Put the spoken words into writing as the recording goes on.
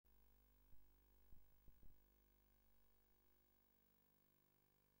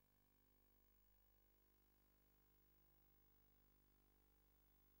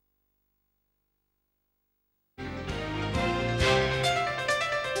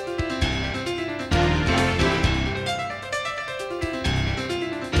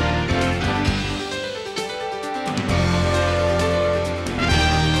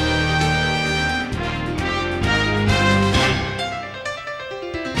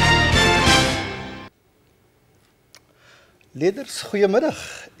Leerders, goeiemiddag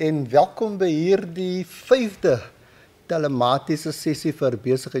en welkom by hierdie 5de telematiese sessie vir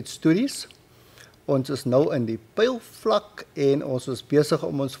besigheidstudies. Ons is nou in die pylvlak en ons is besig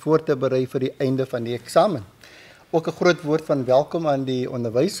om ons voor te berei vir die einde van die eksamen. Ook 'n groot woord van welkom aan die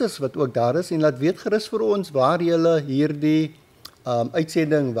onderwysers wat ook daar is en laat weet gerus vir ons waar julle hierdie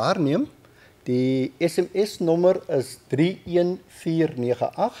uitsending waarneem. Die SMS nommer is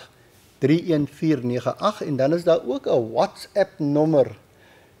 31498 31498 en dan is daar ook 'n WhatsApp nommer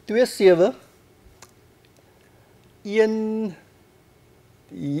 27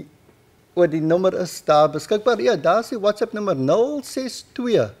 die nommer is daar beskikbaar. Ja, daar is die WhatsApp nommer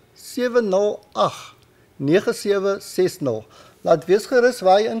 062 708 9760. Laat wees gerus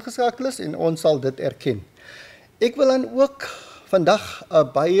waar jy ingeskakel is en ons sal dit erken. Ek wil dan ook vandag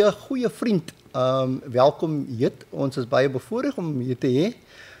 'n baie goeie vriend welkom heet. Ons is baie bevoorreg om hier te hê.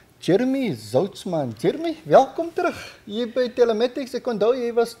 Jeremy Zoutman. Jeremy, welkom terug hier by Telematies. Ek onthou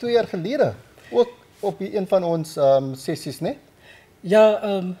jy was 2 jaar gelede ook op een van ons sessies, né?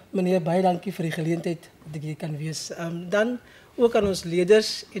 Ja, meneer, baie dankie vir die geleentheid dat ek hier kan wees. Dan ook aan ons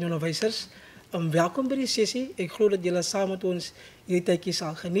leerders en onderwysers. Welkom by die sessie. Ek glo dat julle saam met ons hierdie tydjie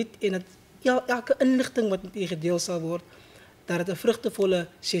sal geniet en dat elke inligting wat met u gedeel sal word, dat dit 'n vrugtevolle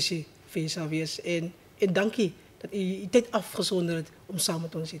sessie vir u sal wees. En dankie dat u tyd afgesonder het om saam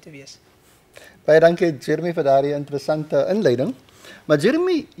met ons hier te wees. Baie dankie Jeremy vir daardie interessante inleiding. Maar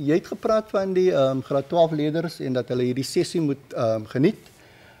Jeremy, jy het gepraat van die graad 12 leerders en dat hulle hierdie sessie moet geniet.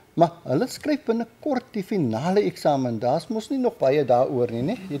 Maar hulle skryf binnekort die finale eksamen. Daar's mos nie nog baie daaroor nie,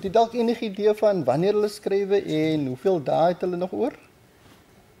 né? Het jy dalk enige idee van wanneer hulle skrywe en hoeveel dae het hulle nog oor?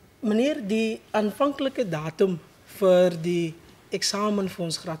 Meneer, die aanvanklike datum vir die eksamen vir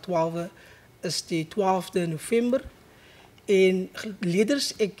ons graad 12 is die 12de November. En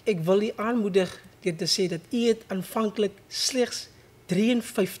leerders, ek wil u aanmoedig deur te sê dat u het aanvanklik slegs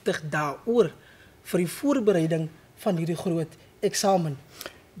 53 dae oor vir die voorbereiding van hierdie groot eksamen.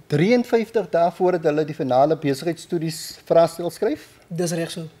 53 dae voordat hulle die finale besigheidstudies vraestel skryf? Dis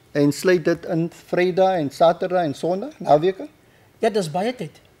reg so. En sluit dit in Vrydag en Saterdag en Sondag, naweke? Ja, dis baie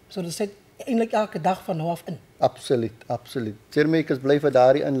tyd. So dit sit eintlik elke dag van nou af in. Absoluut, absoluut. Jeremy, ek is bly vir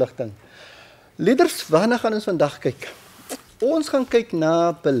daardie inligting. Leerders, waarna gaan ons vandag kyk? Ons gaan kyk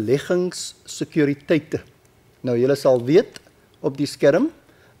na belegging sekuriteite. Nou, julle sal weet, op die skerm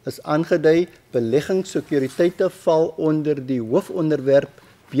is aangedui, belegging sekuriteite val onder die hoofonderwerp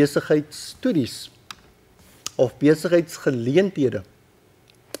besigheidstudies of besigheidsgeleenthede.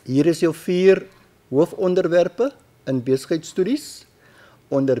 Hier is jou 4 hoofonderwerpe in besigheidstudies.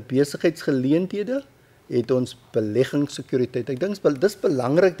 Onder besigheidsgeleenthede het ons belegging sekuriteit. Ek dink dis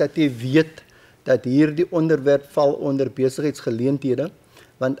belangrik dat jy weet dat hierdie onderwerp val onder besigheidsgeleenthede,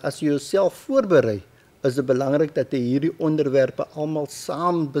 want as jy jouself voorberei, is dit belangrik dat jy hierdie onderwerpe almal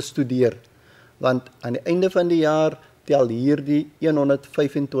saam bestudeer, want aan die einde van die jaar tel hierdie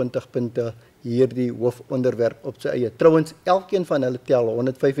 125 punte hierdie hoofonderwerp op sy eie. Trouwens, elkeen van hulle tel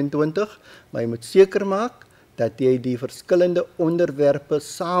 125, maar jy moet seker maak dat jy die verskillende onderwerpe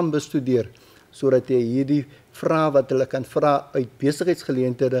saam bestudeer, sodat jy hierdie vrae wat hulle kan vra uit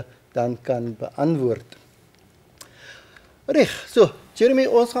besigheidsgeleenthede dan kan beantwoord. Reg, so, Jeremy,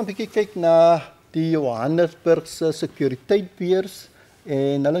 ons gaan 'n bietjie kyk na die Johannesburgse sekuriteitbeurs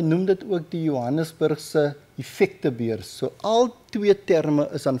en hulle noem dit ook die Johannesburgse effektebeurs. So, al 2 terme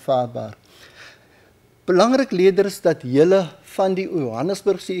is aanvaarbaar. Belangrik leerders dat julle van die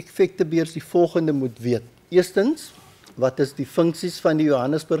Johannesburgse effektebeurs die volgende moet weet. Eerstens, wat is die funksies van die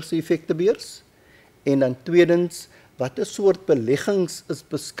Johannesburgse effektebeurs? En dan tweedens, watter soort beleggings is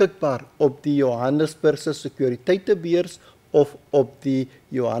beskikbaar op die Johannesburgse sekuriteitebeurs of op die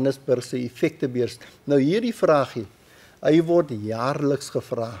Johannesburgse effektebeurs? Nou hierdie vraagie, hy word jaarliks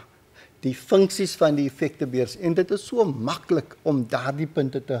gevra. Die funksies van die effektebeurs en dit is so maklik om daardie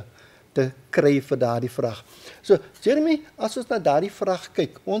punte te kry vir daardie vraag. So, Jeremy, as ons na daardie vraag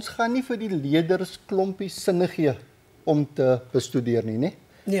kyk, ons gaan nie vir die leerders klompie sinne gee om te bestudeer nie, né?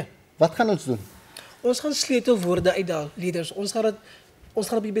 Nee. Wat gaan ons doen? Ons gaan sleutelwoorde uitdaag, leerders. Ons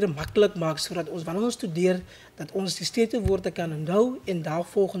gaan dit baie maklik maak sodat ons wanneer ons studeer dat ons die sleutelwoorde kan onthou en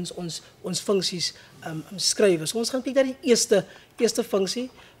daarvolgens ons funksies skryf. So ons gaan kyk na die eerste funksie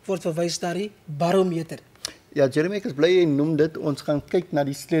word verwys na die barometer. Ja, Jeremy, ek is bly jy noem dit. Ons gaan kyk na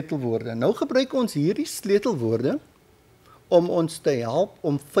die sleutelwoorde. Nou gebruik ons hierdie sleutelwoorde om ons te help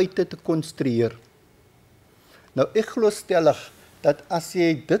om feite te konstrueer. Nou ek glo stellig dat as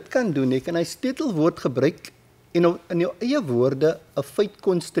jy dit kan doen, jy kan 'n sleutelwoord gebruik en in jou eie woorde 'n feit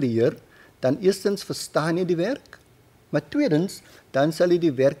konstrueer, dan eerstens verstaan jy die werk, maar tweedens, dan sal jy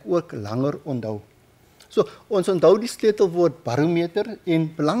die werk ook langer onthou. So, ons onthou die sleutelwoord barometer en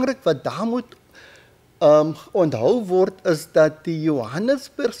belangrik wat daar moet onthou word is dat die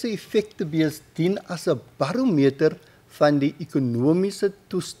Johannesburgse effektebees dien as 'n barometer van die ekonomiese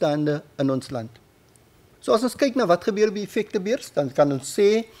toestande in ons land. So as ons kyk na wat gebeur by effektebeurs, dan kan ons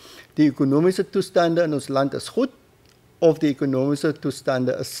sê die ekonomiese toestande in ons land is goed of die ekonomiese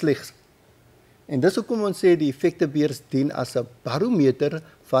toestande is sleg. En dis hoekom ons sê die effektebeurs dien as 'n barometer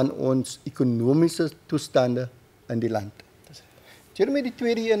van ons ekonomiese toestande in die land. Jeremy, die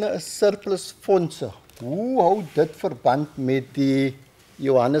tweede ene is surplus fondse. Hoe hou dit verband met die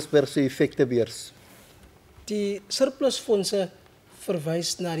Johannesburgse effektebeurs? Die surplusfondse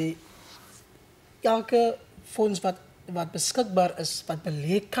verwys na die elke fonds wat beskikbaar is, wat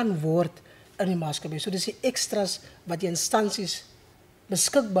belê kan word in die maatskappy. So dis die extras wat die instansies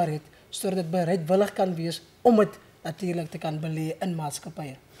beskikbaar het, sodat dit bereidwillig kan wees om dit natuurlik te kan belê in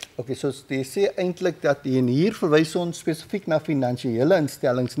maatskappye. Okay, so jy sê eintlik dat hier verwys ons spesifiek na finansiële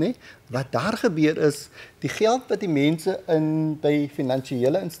instellings, nie? Wat daar gebeur is, die geld wat die mense by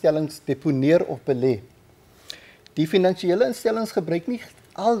finansiële instellings deponeer of belê. Die finansiële instellings gebruik nie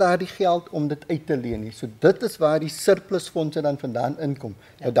al daardie geld om dit uit te leen nie. So dit is waar die surplusfondse dan vandaan inkom.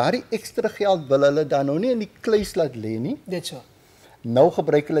 Ja. Nou daardie ekstra geld wil hulle dan nou nie in die kluis laat lê nie. Dit so. Nou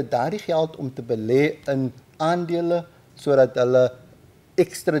gebruik hulle daardie geld om te belê in aandele sodat hulle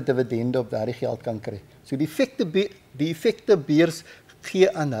ekstra dividende op daardie geld kan kry. So die effektebeurs gee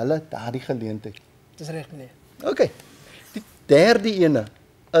aan hulle daardie geleentheid. Dis reg, meneer. Okay. Die derde ene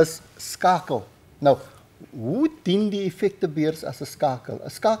is skakel. Nou, hoe dien die effektebeurs as 'n skakel? 'n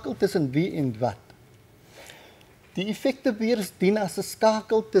Skakel tussen wie en wat? Die effektebeurs dien as 'n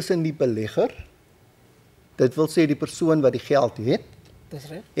skakel tussen die belegger, dit wil sê die persoon wat die geld het, Dis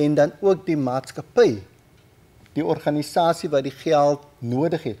reg. en dan ook die maatskappy, die organisasie wat die geld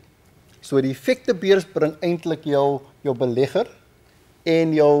nodig het. So die effektebeurs bring eintlik jou belegger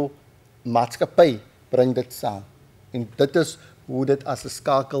en jou maatskappy bring dit saam. En dit is hoe dit as 'n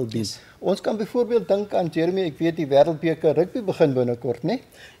skakel dien. Yes. Ons kan byvoorbeeld dink aan Jeremy, ek weet die Wêreldbeker rugby begin binnekort, né?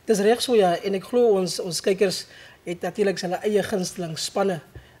 Dis reg so ja, en ek glo ons kykers het natuurlik hulle eie gunsteling spanne.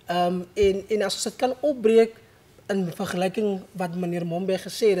 En as ons dit kan opbreek in vergelyking wat meneer Momberg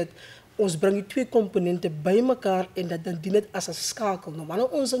gesê het, ons bring die twee komponente bymekaar en dan dien dit as 'n skakel. Nou wanneer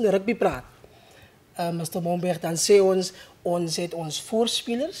ons in rugby praat, Mr. Momberg, dan sê ons het ons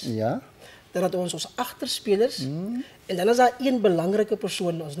voorspelers, Ja. dan het ons agterspelers, en dan is daar een belangrike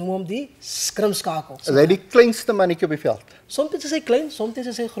persoon, ons noem hom die skrimskakel. Is hy die kleinste mannetjie op die veld? Soms is hy klein, soms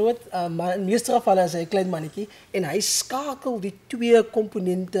is hy groot, maar in meeste gevalle is hy 'n klein mannetjie en hy skakel die twee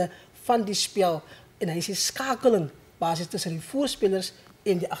komponente van die spel en hy is die skakeling basies tussen die voorspelers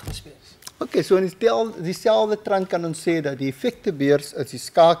en die agterspelers. Okay, so in dieselfde trant kan ons sê dat die effektebeurs is die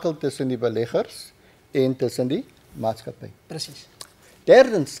skakel tussen die beleggers en tussen die maatskappy. Presies.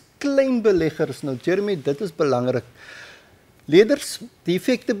 Derdens, klein beleggers. Nou Jeremy, dit is belangrik. Leerders, die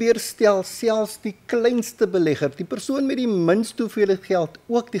effektebeurs stel selfs die kleinste belegger, die persoon met die minste hoeveelheid geld,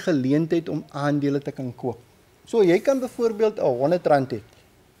 ook die geleentheid om aandele te kan koop. So jy kan byvoorbeeld R100 hê.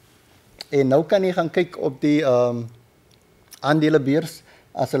 En nou kan jy gaan kyk op die aandelebeurs,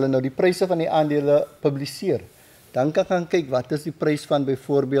 as hulle nou die pryse van die aandele publiseer. Dan kan gaan kyk wat is die prys van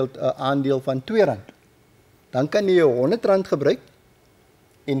byvoorbeeld 'n aandeel van R2. Dan kan jy R100 gebruik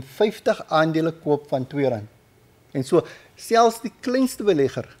en 50 aandele koop van R2. En so selfs die kleinste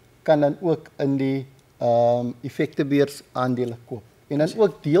belegger kan dan ook in die effektebeurs aandele koop en dan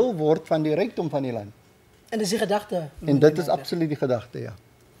ook deel word van die rykdom van die land. En dis die gedagte. En dit is absoluut die gedagte, ja.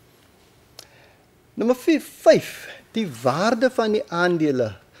 Nommer 5, die waarde van die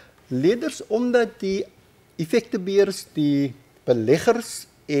aandele. Leerders, omdat die effektebeurs die beleggers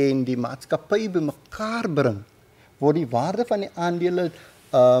en die maatskappy bymekaar bring, word die waarde van die aandele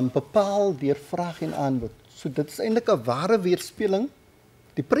bepaal deur vraag en aanbod. So dit is eintlik 'n ware weerspieëling.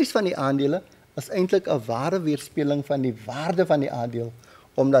 Die prys van die aandele is eintlik 'n ware weerspieëling van die waarde van die aandeel,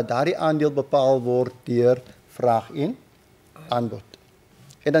 omdat daardie aandeel bepaal word deur vraag en aanbod.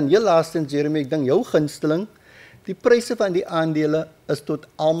 En dan heel laastens, Jeremy, ek dink jou gunsteling, die pryse van die aandele is tot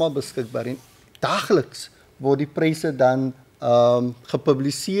almal beskikbaar en daagliks word die pryse dan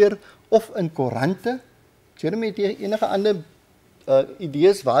gepubliseer of in koerante. Jeremy, het jy enige ander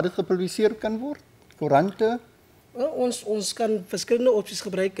idees waar dit gepubliseer kan word? Koerante? Ons kan verskillende opsies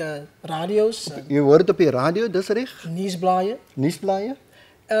gebruik, radio's, Jy hoor dit op die radio, dis reg? nuusblaaie, Nuusblaaie?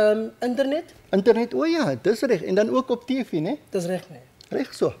 internet, Internet, o ja, dis reg. En dan ook op TV, né? dis reg nee.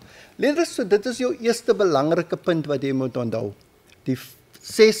 Reg so. Leerders, so dit is jou eerste belangrike punt wat jy moet onthou. Die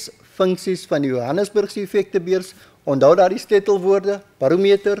 6 funksies van die Johannesburgse effektebeurs. Onthou daardie sleutelwoorde: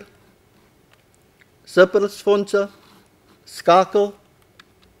 barometer, surplusfondse, skakel,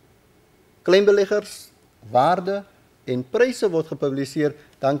 kleinbeleggers, waarde en pryse word gepubliseer,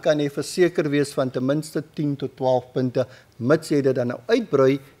 dan kan jy verseker wees van ten minste 10 tot 12 punte, mits jy dit dan nou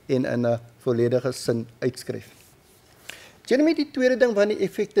uitbrei en in 'n volledige sin uitskryf. Jeremy, die tweede ding van die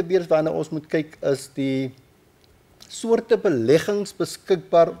effektebeurs waarna ons moet kyk is die soorte beleggings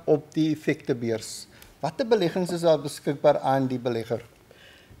beskikbaar op die effektebeurs. Watter beleggings is daar beskikbaar aan die belegger?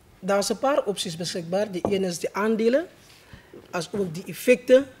 Daar's 'n paar opsies beskikbaar. Die een is die aandele, as ook die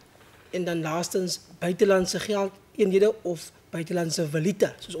effekte en dan laastens buitelandse geldeenhede of buitelandse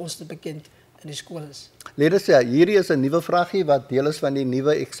valuta, soos ons dit bekend in die skool is. Leerders, ja, hierdie is 'n nuwe vraagie wat deel is van die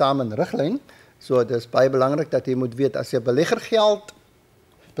nuwe eksamenriglyn. So dit is baie belangrik dat jy moet weet, as jy belegger geld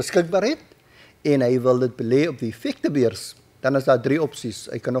beskikbaar het en hy wil dit belê op die effektebeurs, dan is daar 3 opsies.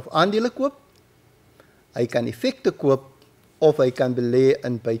 Hy kan of aandele koop, hy kan effekte koop of hy kan belê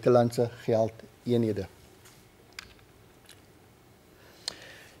in buitelandse geldeenhede.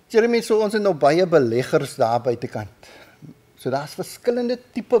 Jeremy, so ons het nou baie beleggers daar buitekant. So daar's verskillende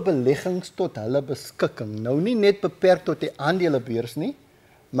tipe beleggings tot hulle beskikking. Nou nie net beperk tot die aandelebeurs nie,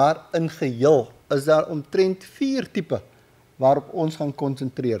 maar in geheel is daar omtrent 4 tipe waarop ons gaan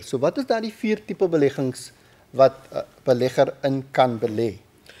konsentreer. So wat is daar die 4 tipe beleggings wat 'n belegger in kan belê?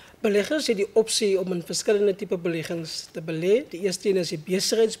 Beleggers het die opsie om in verskillende tipe beleggings te belê. Die eerste een is die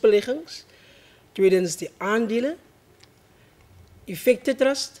besigheidsbeleggings, tweedens die aandele, effekte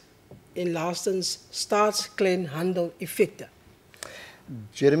trust en laastens staatskleinhandel effekte.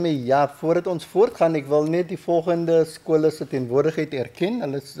 Jeremy, ja, voordat ons voortgaan, ek wil net die volgende skole se teenwoordigheid erken.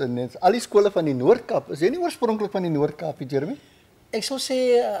 Hulle is al die skole van die Noord-Kaap. Is jy nie oorspronklik van die Noord-Kaap, Jeremy? Ek sou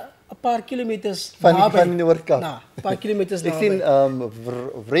sê 'n paar kilometers Van die Noord-Kaap. Nou, 'n paar kilometers Ek sien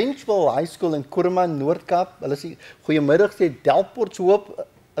Wrenchville High School in Kuruman, Noord-Kaap. Hulle sê goeiemiddag, sê Delport's Hoop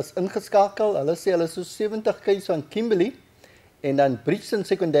is ingeskakel. Hulle sê hulle is so 70 km van Kimberley. En dan Bridgeton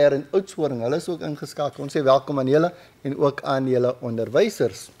Sekondêr in Oudtshoorn, hulle is ook ingeskakel. Ons sê welkom aan julle en ook aan julle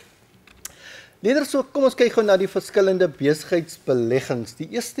onderwysers. Leerders, so kom ons kyk gou na die verskillende besigheidsbeleggings. Die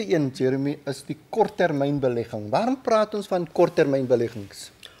eerste een, Jeremy, is die korttermynbelegging. Waarom praat ons van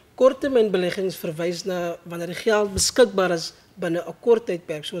korttermynbeleggings? Korttermynbeleggings verwys na wanneer die geld beskikbaar is binne 'n kort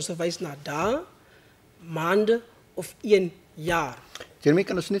tydperk, soos verwys na dae, maande of 1 jaar. Jeremy,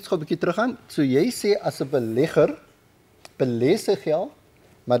 kan ons net gou 'n bietjie teruggaan? So jy sê as 'n belegger belê sy geld,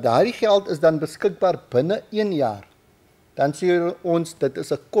 maar daardie geld is dan beskikbaar binne 1 jaar. Dan sê ons dit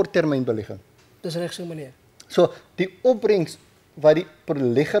is 'n korttermynbelegging. Dis reg so, meneer. So die opbrengs wat die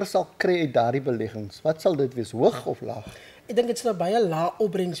belegger sal kry uit daardie beleggings, wat sal dit wees, hoog of laag? Ek dink dit sal baie lae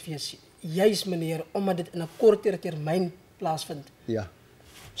opbrengs wees, juis meneer, omdat dit in 'n korter termyn plaasvind. Ja.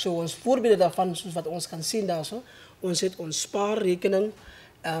 So ons voorbeelde daarvan, soos wat ons kan sien daarso, ons het ons spaarrekening,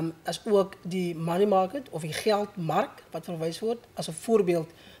 as ook die money market of die geldmark wat verwys word as 'n voorbeeld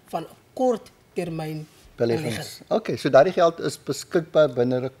van 'n kort termyn beleggings. Okay, so daardie geld is beskikbaar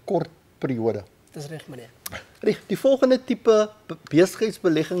binne 'n kort periode. Dis reg, meneer. Die volgende tipe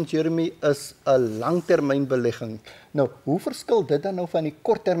besigheidsbelegging, Jeremy, is 'n langtermynbelegging. Nou, hoe verskil dit dan nou van die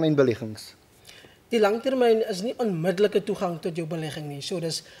korttermynbeleggings? Die langtermyn is nie onmiddellike toegang tot jou belegging nie. So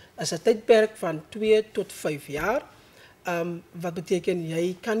dis is 'n tydperk van 2 tot 5 jaar. Wat beteken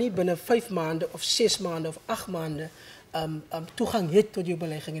jy kan nie binne 5 maande of 6 maande of 8 maande toegang hê tot jou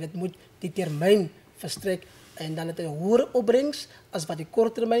belegging. Dit moet die termyn verstrek en dan het 'n hoër opbrengs as wat die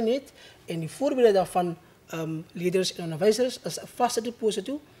korttermyn het. En die voorbeelde daarvan, leerders en onderwysers, is 'n vaste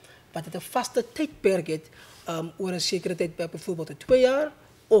deposito wat 'n vaste tydperk het oor 'n sekere tydperk, byvoorbeeld 'n 2 jaar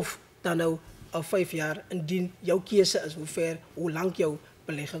of dan nou 'n 5 jaar, indien jou keuse is hoe lank jou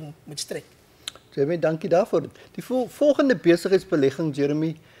belegging moet strek. Jeremy, dankie daarvoor. Die volgende besigheidsbelegging,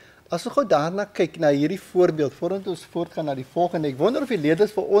 Jeremy, as ons gou daarna kyk na hierdie voorbeeld, voordat ons voortgaan na die volgende, ek wonder of die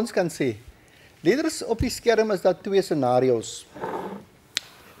leerders vir ons kan sê, leerders op die skerm is daar 2 scenario's.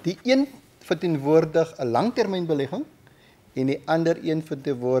 Die een verteenwoordig 'n langtermynbelegging en die ander een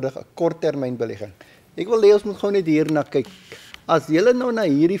verteenwoordig 'n korttermynbelegging. Ek wil hê ons moet gou net hierna kyk. As julle nou na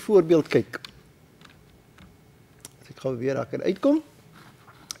hierdie voorbeeld kyk, as ek gou weer daar kan uitkom,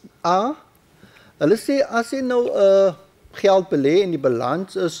 hulle sê as jy nou geld belê en die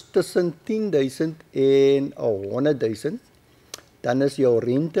balans is tussen 10.000 en 100.000, dan is jou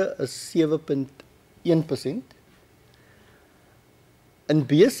rente is 7.1%. In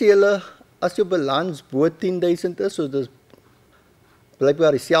B sê hulle as jou balans bo 10.000 is, so dit is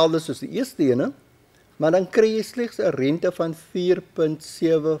blykbaar dieselfde soos die eerste ene, maar dan kry jy slegs 'n rente van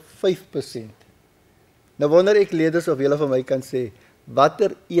 4.75%. Nou wonder ek leerders of julle vir my kan sê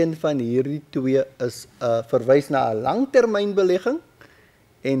watter een van hierdie twee is verwys na 'n langtermynbelegging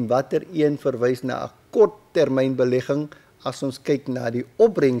en watter een verwys na 'n korttermynbelegging as ons kyk na die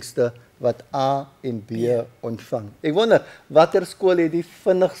opbrengste wat A en B ontvang. Ek wonder, watter skool het die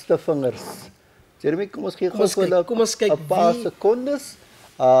vinnigste vingers? Jeremy, kom ons gee gou vir 'n paar sekondes.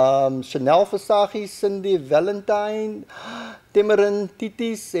 Chanel Versaghi, Cindy Valentine, Timmerin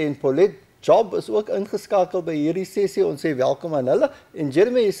Titis en Paulette Job is ook ingeskakel by hierdie sessie. Ons sê welkom aan hulle. En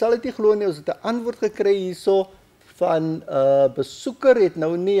Jeremy, jy sal dit nie glo nie, ons het 'n antwoord gekry hierso van besoeker het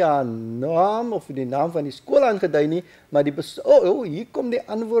nou nie haar naam of die naam van die skool aangedui nie, maar die hier kom die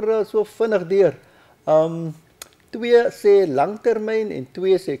antwoorde so vinnig deur. 2 sê langtermyn en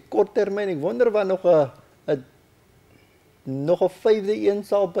 2 sê korttermyn. Ek wonder wat nog 'n 5de een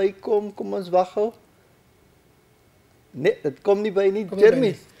sal bykom. Kom ons wag gou. Nee, dit kom nie by nie.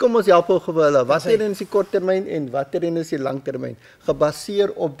 Jeremy, kom ons help gou vir hulle. Watter een is die korttermyn en watter een is die langtermyn?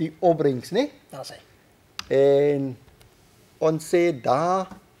 Gebaseer op die opbrengs, né? Daar sê. En ons sê daar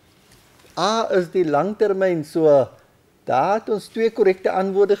A is die langtermyn, so daar het ons 2 korrekte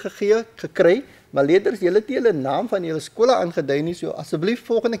antwoorde gekry, maar leerders, julle het julle naam van julle skole aangedui nie, so asseblief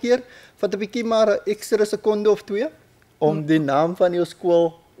volgende keer vat 'n bietjie maar 'n ekstra sekonde of 2 om die naam van jou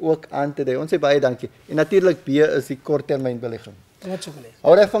skool ook aan te dui. Ons sê baie dankie. En natuurlik B is die korttermynbelegging.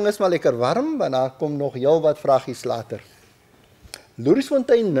 Hou die vingers maar lekker warm, want daar kom nog heel wat vragies later.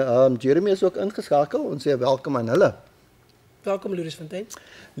 Loeriesfontein, Jeremy is ook ingeskakel. Ons sê welkom aan hulle. Welkom Loeriesfontein.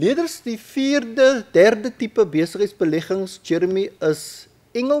 Leerders, die derde tipe besigheidsbeleggings, Jeremy, is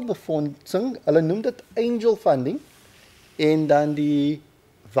engelbefondsing. Hulle noem dit angel funding. En dan die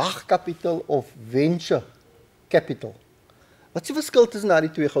wagkapitaal of venture capital. Wat is die verskil tussen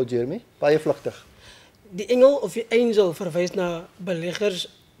daardie twee gou, Jeremy? Baie vlugtig. Die engel of die angel verwys na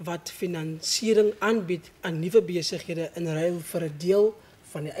beleggers wat finansiering aanbied aan nuwe besighede in ruil vir 'n deel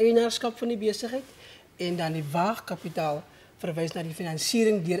van die eienaarskap van die besigheid, en dan die waagkapitaal verwys na die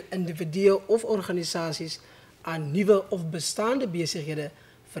finansiering deur individue of organisasies aan nuwe of bestaande besighede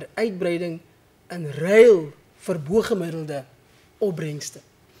vir uitbreiding in ruil vir bogemiddelde opbrengste.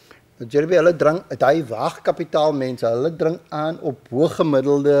 Jeremy, hulle dring, daai waagkapitaal mense, hulle dring aan op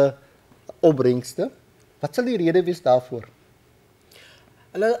bogemiddelde opbrengste. Wat sal die rede wees daarvoor?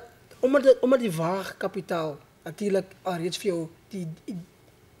 Hulle, omdat die waagkapitaal natuurlik alreeds vir jou die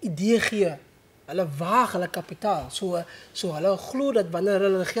idee gee, hulle waag hulle kapitaal, so hulle glo dat wanneer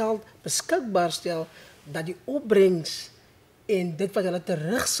hulle geld beskikbaar stel, dat die opbrengs en dit wat hulle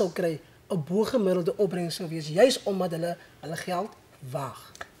terug sal kry, 'n bogemiddelde opbrengs sal wees, juis omdat hulle geld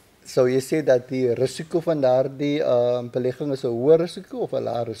waag. Sou jy sê dat die risiko van daardie belegging is 'n hoë risiko of 'n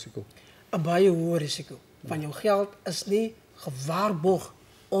lae risiko? 'n Baie hoë risiko. Van jou geld is nie gewaarborg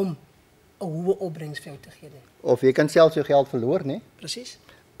om 'n hoë opbrengs vir jou te gee nie. Of jy kan selfs jou geld verloor, né? Presies.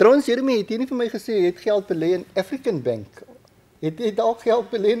 Trouwens, Jeremy, het jy nie vir my gesê jy het geld belê in African Bank? Het jy dalk geld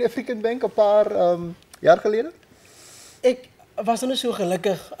belê in African Bank 'n paar jaar gelede? Ek was nou so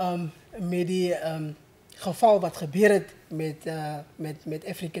gelukkig met die geval wat gebeur het met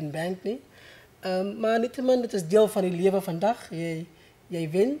African Bank nie. Maar nietemin, dit is deel van die lewe vandag. Jy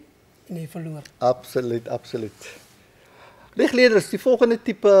wen en jy verloor. Absoluut, absoluut. Leerders, die volgende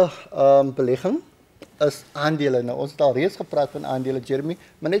tipe belegging is aandele. Nou, ons het al reeds gepraat van aandele, Jeremy,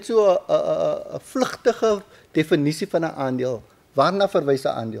 maar net so 'n vlugtige definisie van 'n aandeel. Waarna verwys 'n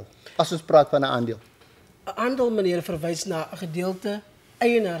aandeel? As ons praat van 'n aandeel. 'n Aandeel, meneer, verwys na 'n gedeelte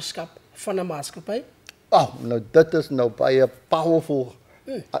eienaarskap van 'n maatskappy. Nou dit is nou baie powerful.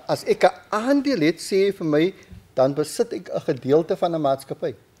 As ek 'n aandeel het, sê vir my, dan besit ek 'n gedeelte van 'n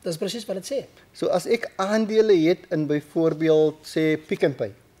maatskappy. Dis presies wat dit sê. So as ek aandele het in byvoorbeeld sê Pick n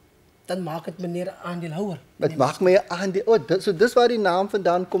Pay, dan maak dit meneer 'n aandeelhouer. Dit maak my 'n aandeel. So dis waar die naam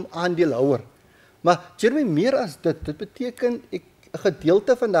vandaan kom, aandeelhouer. Maar Jeremy, meer as dit beteken 'n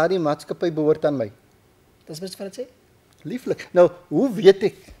gedeelte van daardie maatskappy behoort aan my. Dis presies wat dit sê. Lieflik. Nou, hoe weet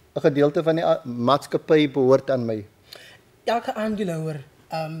ek 'n gedeelte van die maatskappy behoort aan my? Elke aandeelhouer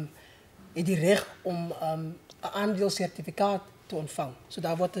het die reg om 'n aandelesertifikaat te ontvang. So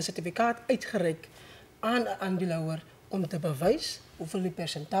daar word 'n sertifikaat uitgereik aan 'n aandeelhouer om te bewys hoeveel die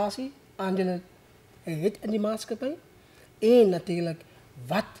persentasie aandele hy het in die maatskappy, en natuurlik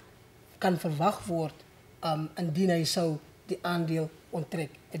wat kan verwag word indien hy sou die aandeel onttrek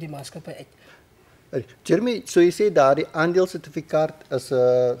uit die maatskappy uit. Jeremy, so jy sê daardie aandelesertifikaat is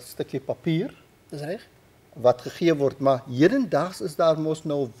 'n stukkie papier. Dis reg? Wat gegee word, maar hedendaags is daar mos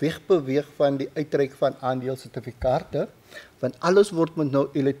nou wegbeweeg van die uitreik van aandelesertifikate, want alles word met nou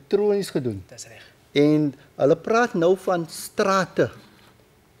elektronies gedoen. Dis reg. En hulle praat nou van strate.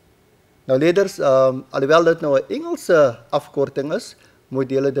 Nou leerders, alhoewel dit nou 'n Engelse afkorting is, moet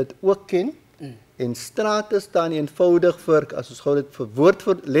julle dit ook ken. En strate staan eenvoudig vir, as ons gou dit vir woord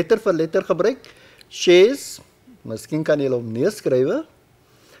vir letter gebruik, shares, miskien kan jy hom neerskrywe,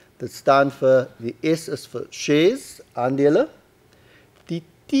 dit staan vir, die S is vir shares, aandele, die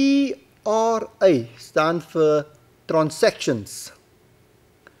TRA staan vir transactions,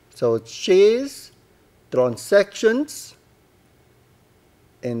 so it's shares, transactions,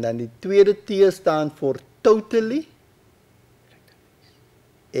 en dan die tweede T staan vir totally,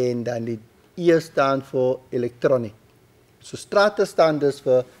 en dan die E staan vir electronic. So strate staan dus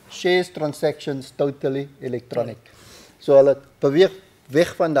vir shares, transactions, totally, electronic. So hulle beweeg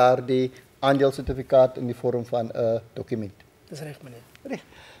weg van daardie aandelesertifikaat in die vorm van 'n dokument. Dis reg, meneer. Reg.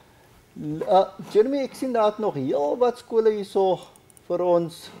 Jeremy, ek sien daar het nog heel wat skole hierso vir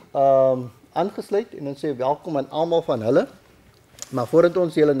ons aangesluit en ons sê welkom aan almal van hulle. Maar voordat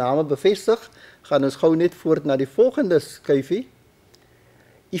ons julle name bevestig, gaan ons gou net voort na die volgende skyfie.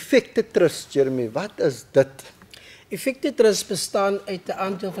 Effekte trust, Jeremy, wat is dit? Effekte trust bestaan uit 'n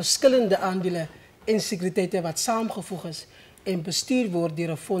aantal verskillende aandele en sekuriteite wat saamgevoeg is en bestuur word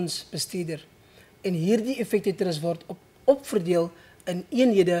deur 'n fondsbestuurder. En hierdie effekte trust word opverdeel in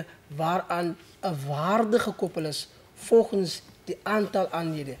eenhede waaraan 'n waarde gekoppel is volgens die aantal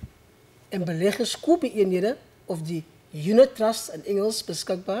aandele. En beleggers koop die eenhede of die unit trust in Engels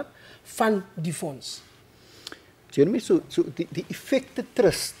beskikbaar van die fonds. Jeremy, so die effekte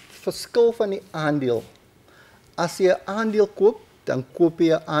trust verskil van die aandeel. As jy 'n aandeel koop, dan koop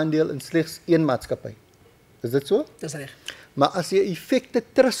jy 'n aandeel in slegs een maatskappy. Is dit so? Dis reg. Maar as jy 'n effekte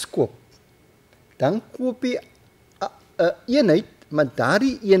trust koop, dan koop jy 'n eenheid, maar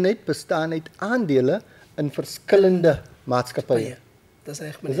daardie eenheid bestaan uit aandele in verskillende maatskappye. Dis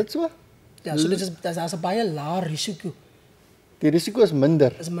reg, Is meneer. dit so? Ja, so dit is daar's 'n baie lae risiko. Die risiko is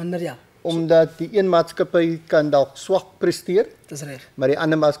minder, Is minder, ja. omdat die een maatskappy kan dalk swak presteer, Dis reg. maar die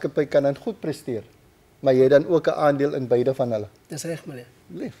ander maatskappy kan dan goed presteer. Maar jy het dan ook 'n aandeel in beide van hulle. Dis reg, meneer.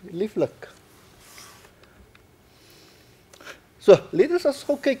 Lieflik. So, let ons as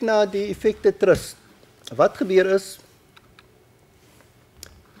gou kyk na die effekte trust. Wat gebeur is,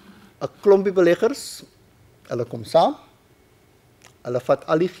 'n klompie beleggers, hulle kom saam, hulle vat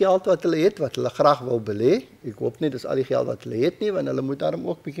al die geld wat hulle het, wat hulle graag wil belê. Ek hoop nie dis al die geld wat hulle het nie, want hulle moet daarom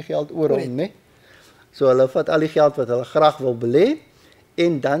ook 'n bietjie geld oor hom, né? So hulle vat al die geld wat hulle graag wil belê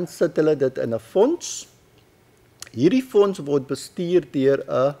en dan sit hulle dit in 'n fonds. Hierdie fonds word bestuur deur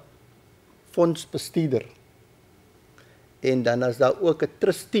 'n fondsbestuurder. En dan is daar ook 'n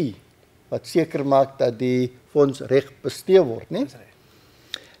trustee wat seker maak dat die fonds reg bestee word, né?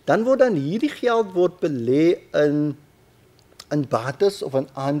 Dan word dan hierdie geld word belê in bates of in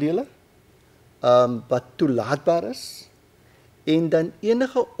aandele wat toelaatbaar is, en dan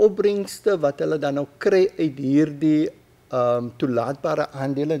enige opbrengste wat hulle dan nou kry uit hierdie toelaatbare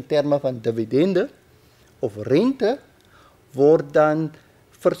aandele in terme van dividende of rente, word dan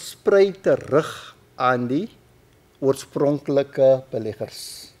versprei terug aan die oorspronklike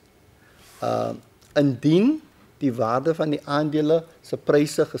beleggers. Indien die waarde van die aandele se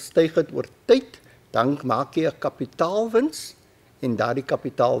pryse gestyg het oor tyd, dan maak jy 'n kapitaalwins en daardie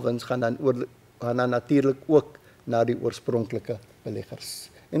kapitaalwins gaan dan natuurlik ook na die oorspronklike beleggers.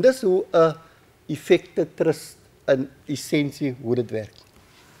 En dis hoe 'n effekte trust in essensie hoe dit werk.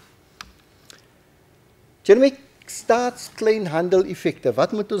 Jeremy, staatskleinhandel effekte,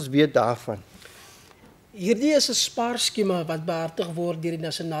 wat moet ons weet daarvan? Hierdie is 'n spaarskema wat behartig word deur die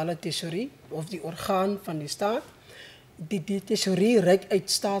nasionale tesourie of die orgaan van die staat. Die tesourie reik uit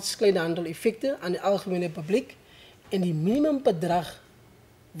staatskleinhandel effekte aan die algemene publiek en die minimumbedrag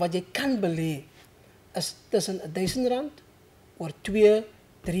wat jy kan belê is tussen R1000 oor 2,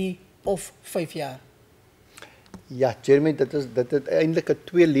 3 of 5 jaar. Ja, Jeremy, dit het eintlik 'n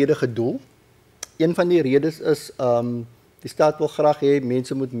tweeledige doel. Een van die redes is die staat wil graag hê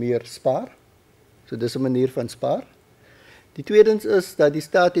mense moet meer spaar. So dis 'n manier van spaar. Die tweedens is dat die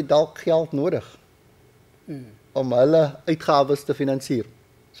staat het dalk geld nodig om hulle uitgawes te finansier.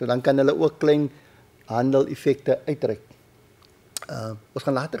 So dan kan hulle ook klein handeleffekte uitreik. Ons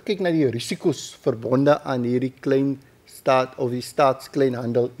gaan later kyk na die risiko's verbonde aan hierdie klein staat of die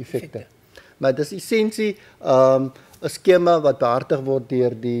staatskleinhandel-effekte. Maar dis essensie 'n skema wat behartig word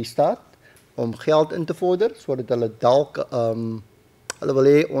deur die staat om geld in te vorder sodat hulle dalk hulle wil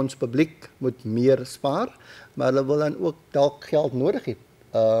hê ons publiek moet meer spaar, maar hulle wil dan ook dalk geld nodig hê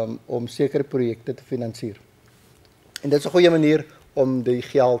om sekere projekte te finansier. En dit is 'n goeie manier om die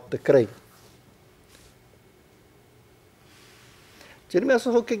geld te kry. Jeremy, as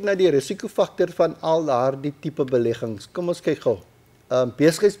ons kyk na die risikofaktor van al daardie tipe beleggings, kom ons kyk gou.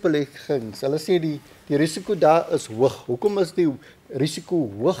 besigheidsbeleggings, hulle sê die risiko daar is hoog. Hoekom is die risiko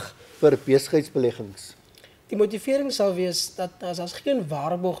hoog vir besigheidsbeleggings? Die motivering sal wees dat as geen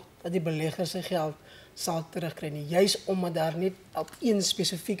waarborg dat die belegger sy geld sal terugkry nie, juis omdat daar net op een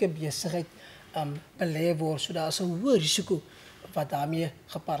spesifieke besigheid belê word, so daar is 'n hoë risiko wat daarmee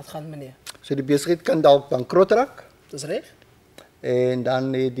gepaard gaan, meneer. So die besigheid kan dalk bankrot raak Dis reg? en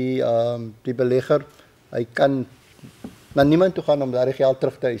dan die belegger, hy kan na niemand toe gaan om daardie geld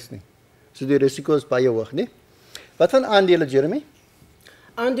terug te eis nie. So die risiko is baie hoog, nie? Wat van aandele, Jeremy?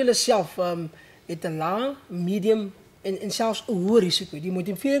 Aandele self het 'n lae, medium en selfs 'n hoë risiko. Die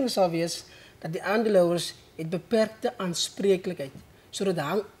motivering sal wees dat die aandeelhouers het beperkte aanspreeklikheid, sodat dit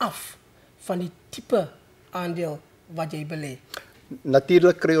hang af van die tipe aandeel wat jy belê.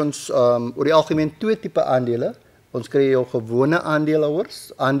 Natuurlik kry ons oor die algemeen twee tipe aandele. Ons kry jou gewone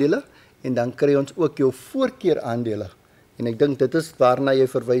aandele en dan kry ons ook jou voorkeur aandele. En ek dink dit is waarna jy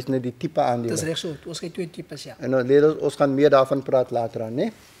verwys na die tipe aandele. Dis reg so, ons kry twee tipes, ja. En ons gaan meer daarvan praat later aan,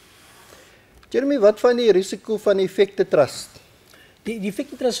 né? Jeremy, wat van die risiko van effekte trust? Die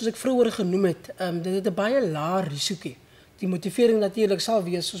effekte trust, soos ek vroeër genoem het, dit het 'n baie lae risiko. Die motivering natuurlik sal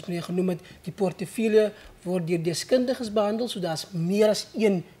wees, soos meneer genoem het, die portefeulje word deur deskundiges behandel, so daar's meer as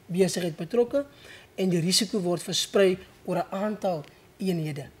een besigheid betrokke en die risiko word versprei oor 'n aantal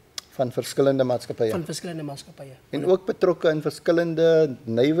eenhede Van verskillende maatskappye. van verskillende maatskappye. En ook betrokke in verskillende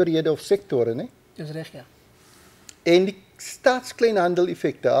nywerhede of sektore, né? Dis reg, ja. En die staatskleinhandel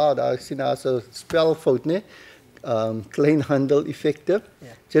effekte, daar sien daar's 'n spelfout, né? Kleinhandel effekte. Ja.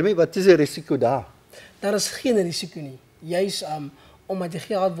 Jeremy, wat is die risiko daar? Daar is geen risiko nie. Juis omdat die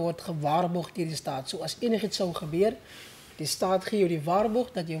geld word gewaarborg deur die staat. So as enigiets sou gebeur, die staat gee jou die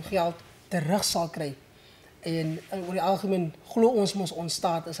waarborg dat jy jou geld terug sal kry. En oor die algemeen glo ons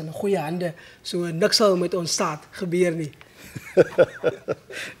staat is in goeie hande, so niks sal met ons staat gebeur nie.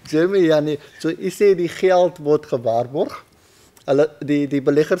 Jeremy, ja nee, so jy sê die geld word gewaarborg. Die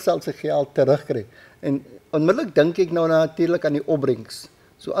belegger sal sy geld terugkry. En onmiddellik dink ek nou natuurlik aan die opbrengs.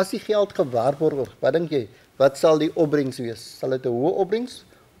 So as die geld gewaarborg word, wat dink jy? Wat sal die opbrengs wees? Sal dit 'n hoë opbrengs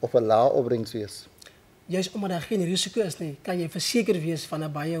of 'n lae opbrengs wees? Juis omdat daar geen risiko is nie, kan jy verseker wees van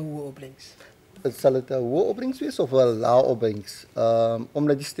 'n baie hoë opbrengs. Sal dit 'n hoë opbrengs wees of 'n lae opbrengs?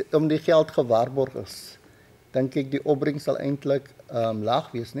 Omdat die geld gewaarborg is, dink ek die opbrengs sal eintlik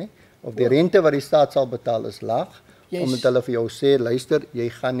laag wees, né? Of die rente wat die staat sal betaal is laag, omdat hulle vir jou sê, luister, jy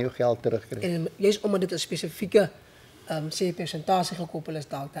gaan jou geld terugkry. En juis omdat dit 'n spesifieke sê persentasie gekoppel is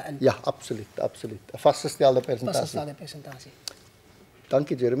dalk daarin. Ja, absoluut. 'n vasgestelde persentasie. Vasgestelde persentasie.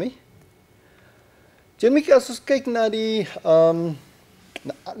 Dankie, Jeremy. Jeremy, as ons kyk na die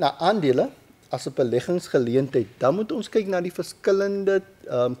na aandele as 'n beleggingsgeleentheid, dan moet ons kyk na die verskillende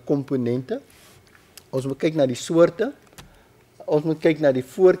komponente. Ons moet kyk na die soorte, ons moet kyk na die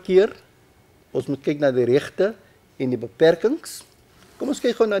voorkeur, ons moet kyk na die regte en die beperkings. Kom ons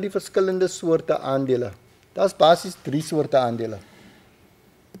kyk gou na die verskillende soorte aandele. Daar's basies 3 soorte aandele.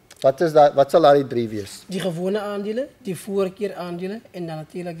 Wat sal daai 3 wees? Die gewone aandele, die voorkeur aandele en dan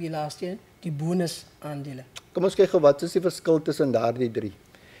natuurlik die laaste een, die bonus aandele. Kom ons kyk gou wat is die verskil tussen daardie 3.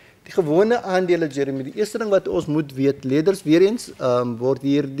 Die gewone aandele, Jeremy, die eerste ding wat ons moet weet, leerders weer eens word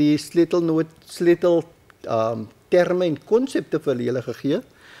hier die sleutel terme en konsepte vir julle gegee.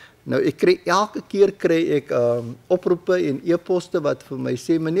 Nou elke keer kry ek oproepe en e-poste wat vir my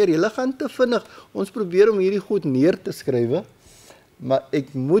sê, meneer, julle gaan te vinnig. Ons probeer om hierdie goed neer te skrywe, maar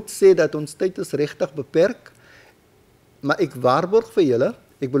ek moet sê dat ons tyd is regtig beperk. Maar ek waarborg vir julle,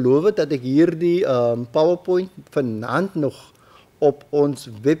 ek beloof dat ek hierdie PowerPoint vanaand nog op ons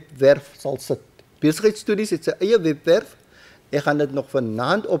webwerf sal sit. Besigheidstudies het sy eie webwerf. Ek gaan dit nog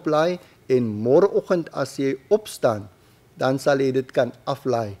vanaand oplaai en môreoggend as jy opstaan, dan sal jy dit kan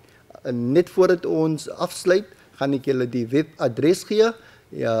aflaai. Net voordat ons afsluit, gaan ek julle die webadres gee,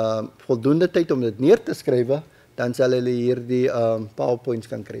 voldoende tyd om dit neer te skrywe, dan sal julle hier die PowerPoints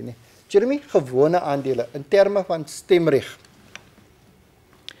kan kry, nie? Jeremy, gewone aandele in terme van stemreg.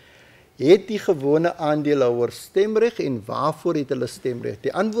 Het die gewone aandeelhouers stemreg en waarvoor het hulle stemreg?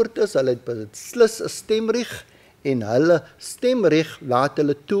 Die antwoord is, hulle het beslis 'n stemreg en hulle stemreg laat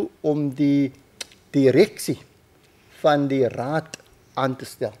hulle toe om die direksie van die raad aan te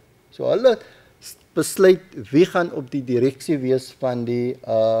stel. So hulle besluit wie gaan op die direksie wees van die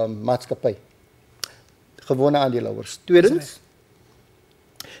maatskappy. Gewone aandeelhouers. Tweedens,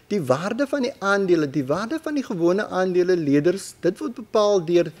 die waarde van die aandele, die waarde van die gewone aandele leerders, dit word bepaal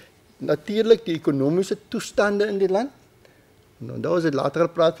deur natuurlik die ekonomiese toestande in die land. Nou daar is dit later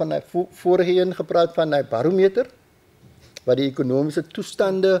gepraat van die vorige een gepraat van die barometer wat die ekonomiese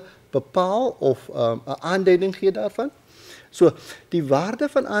toestande bepaal of 'n aanduiding gee daarvan. So, die waarde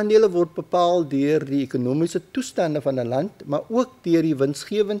van aandele word bepaal deur die ekonomiese toestande van 'n land, maar ook deur die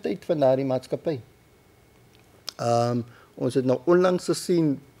winsgewendheid van daardie maatskappy. Ons het nou onlangs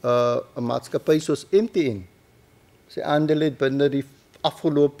gesien 'n maatskappy soos MTN. Sy aandele het binne die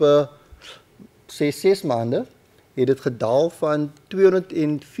afgelope 6 maande het dit gedaal van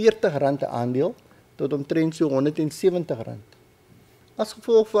R240 'n aandeel tot omtrent so R170. As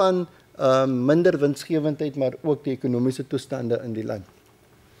gevolg van minder winsgewendheid, maar ook die ekonomiese toestande in die land.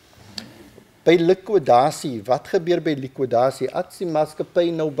 By likwidasie, wat gebeur by likwidasie? As die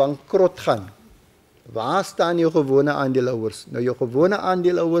maatskappy nou bankrot gaan, waar staan jou gewone aandeelhouers? Nou jou gewone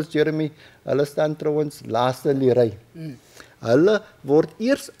aandeelhouers, Jeremy, hulle staan trouwens laaste in die ry. Hulle word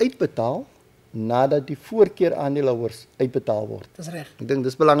eers uitbetaal nadat die voorkeur aandeelhouers uitbetaal word. Dis reg. Ek dink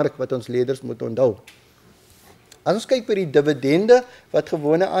dis belangrik wat ons leerders moet onthou. As ons kyk by die dividende wat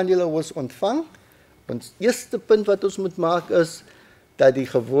gewone aandeelhouers ontvang, ons eerste punt wat ons moet maak is dat die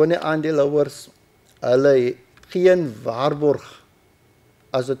gewone aandeelhouers hulle geen waarborg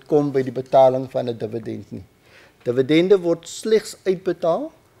as dit kom by die betaling van 'n dividend nie. Dividende word slegs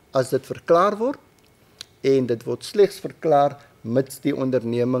uitbetaal as dit verklaar word en dit word slegs verklaar mits die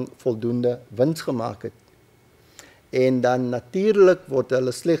onderneming voldoende wins gemaak het. En dan natuurlik word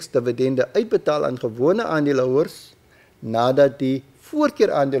hulle slegs dividende uitbetaal aan gewone aandeelhouers nadat die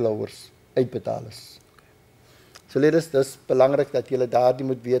voorkeur aandeelhouers uitbetaal is. So leerders, dis belangrik dat julle daardie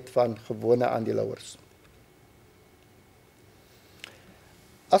moet weet van gewone aandeelhouers.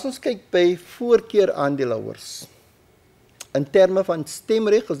 As ons kyk by voorkeur aandeelhouers, in terme van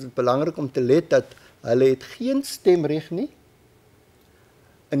stemreg is dit belangrik om te let dat hulle het geen stemreg nie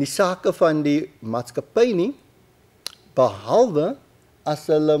in die sake van die maatskappy nie, behalwe as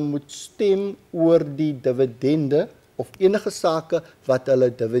hulle moet stem oor die dividende of enige sake wat hulle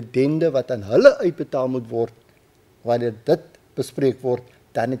dividende wat aan hulle uitbetaal moet word, wanneer dit bespreek word,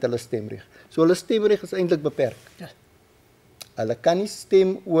 dan het hulle stemreg. So hulle stemreg is eintlik beperk. Ja. Hulle kan nie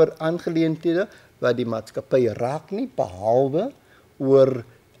stem oor aangeleenthede wat die maatskappy raak nie, behalwe oor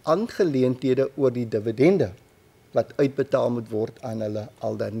aangeleenthede oor die dividende wat uitbetaal moet word aan hulle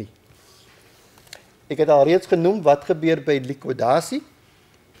al dan nie. Ek het al reeds genoem wat gebeur by likwidasie.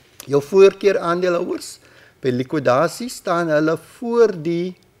 Jou voorkeur aandeelhouers, by likwidasie staan hulle voor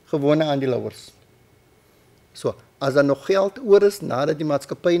die gewone aandeelhouers. So, as daar nog geld oor is nadat die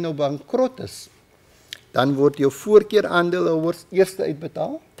maatskappy nou bankrot is, dan word jou voorkeur aandeelhouers eers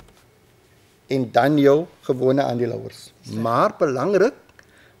uitbetaal en dan jou gewone aandeelhouers. Maar belangrik,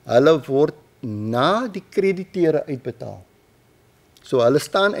 hulle word na die krediteure uitbetaal. So hulle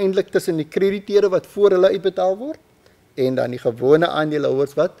staan eintlik tussen die krediteure wat voor hulle uitbetaal word en dan die gewone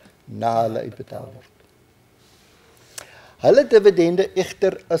aandeelhouers wat na hulle uitbetaal word. Hulle dividende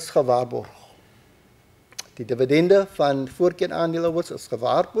egter is gewaarborg. Die dividende van voorkeur aandeelhouers is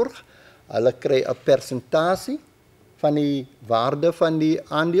gewaarborg. Hulle kry 'n persentasie van die waarde van die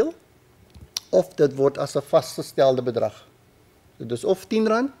aandeel of dit word as 'n vasgestelde bedrag. Dit is of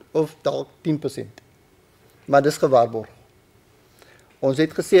R10 of dalk 10%. Maar dis gewaarborg. Ons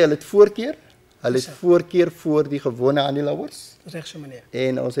het gesê hulle het voorkeur. Hulle het voorkeur voor die gewone aandeelhouers. Dis reg so meneer.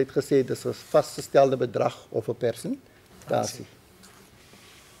 En ons het gesê dis 'n vasgestelde bedrag of 'n persentasie.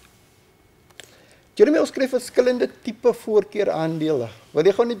 Jeremy, ons kry verskillende tipe voorkeur aandele. Wil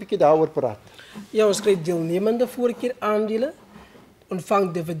jy gou net 'n bietjie daaroor praat? Ja, ons kry deelnemende voorkeur aandele,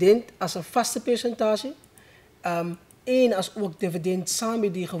 ontvang dividend as 'n vaste persentasie, en as ook dividend saam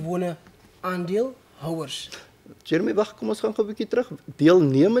met die gewone aandeelhouers. Jeremy, wag, kom ons gaan gou 'n bietjie terug.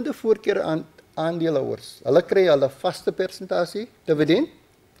 Deelnemende voorkeur aandeelhouers. Hulle kry hulle vaste persentasie dividend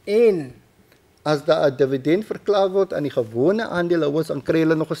En as daar 'n dividend verklaar word aan die gewone aandeelhouers, dan kry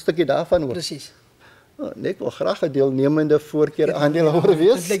hulle nog 'n stukkie daarvan ook. presies. Ek wil graag 'n deelnemende voorkeur aandeelhouer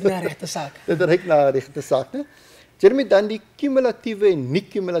wees. Dit lyk na 'n regte saak. Dit reik na 'n regte saak, né? Jeremy, dan die cumulatiewe en nie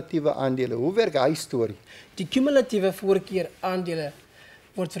cumulatiewe aandele. Hoe werk hy storie? Die cumulatiewe voorkeur aandele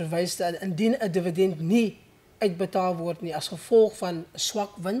word verwys dat indien 'n dividend nie uitbetaal word nie as gevolg van 'n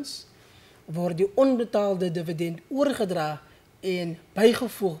swak wins, word die onbetaalde dividend oorgedra en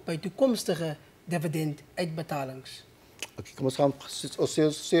bygevoeg by toekomstige dividenduitbetalings. Okay, kom ons gaan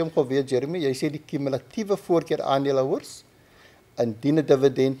sê hom gou weer, Jeremy. Jy sê die cumulatiewe voorkeur aandeelhouers, indien 'n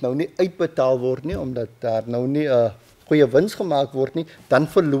dividend nou nie uitbetaal word nie, omdat daar nou nie 'n goeie wins gemaak word nie, dan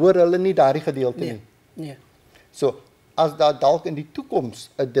verloor hulle nie daardie gedeelte nie. Nee. So, as daar dalk in die toekoms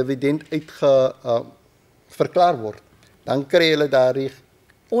 'n dividend verklaar word, dan kry hulle daardie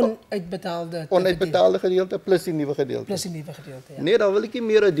onuitbetaalde gedeelte plus die nuwe gedeelte. Plus die nuwe gedeelte, ja. Nee, dan wil ek nie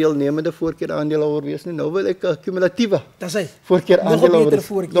meer 'n deelnemende voorkeur aandeelhouer wees nie. Nou wil ek 'n cumulatieve Dis hy. voorkeur Nog 'n aandeelhouer. beter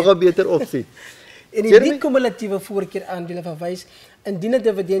voorkeur. Nog 'n beter opsie. En die cumulatiewe voorkeur aandele verwys indien 'n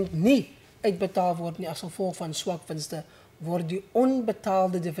dividend nie uitbetaal word nie as gevolg van swak winste, word die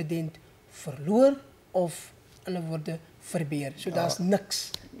onbetaalde dividend verloor of in 'n woorde verbeur. So daar's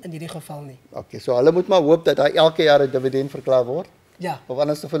niks in hierdie geval nie. Okay, so hulle moet maar hoop dat hy elke jaar 'n dividend verklaar word. Ja. Of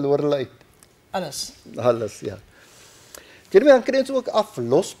anders verloor hulle uit. Alles, ja. Jeremy, dan kry ons ook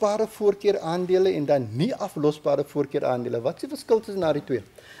aflosbare voorkeur aandele en dan nie aflosbare voorkeur aandele. Wat is die verskil tussen daardie twee?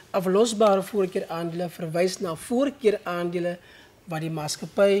 Aflosbare voorkeur aandele verwys na voorkeur aandele wat die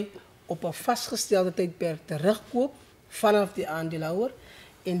maatskappy op 'n vasgestelde tydperk terugkoop vanaf die aandeelhouer,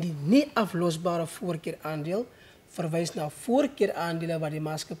 en die nie aflosbare voorkeur aandeel verwys na voorkeur aandele wat die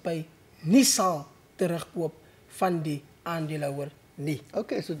maatskappy nie sal terugkoop van die aandeelhouer nie.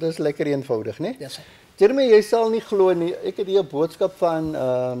 Okay, so dis lekker eenvoudig, né? Ja, sir. Jeremy, jy sal nie glo nie. Ek het hier 'n boodskap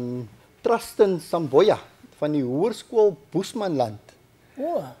van Tristan Samboya van die Hoërskool Boesmanland.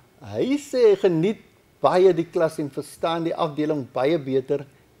 O. Hy sê geniet baie die klas en verstaan die afdeling baie beter,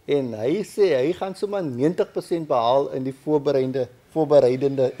 en hy sê hy gaan sommer 90% behaal in die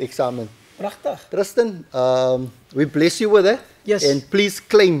voorbereidende eksamen. Pragtig. Tristan, we bless you with that. Yes. And please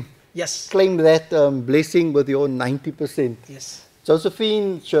claim that blessing with your 90%. Yes.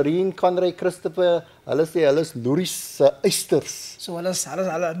 Josephine, Shireen, Conrad, Christopher, hulle sê hulle is Loeries se eisters. So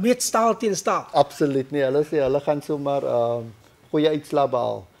hulle meet staal teen staal. Absoluut nie. Hulle sê hulle gaan sommer goeie uitslae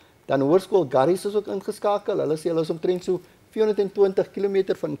behaal. Dan Hoërskool Garries is ook ingeskakel. Hulle sê hulle is omtrent so 420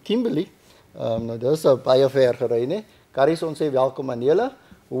 km van Kimberley. Nou dis baie ver gery, né? Garries, ons sê welkom aan julle.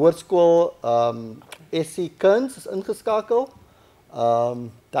 Hoërskool SC Kuns is ingeskakel.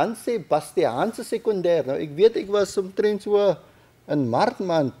 Dan sê Bastiaan se sekondêr. Nou ek weet ek was omtrent so in Maart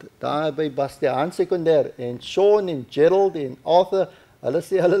maand daar by Bastiaan sekondêr, en Sean en Gerald en Arthur, hulle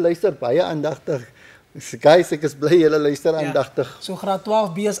sê hulle luister baie aandagtig. Guys, ek is bly julle luister aandagtig. So graad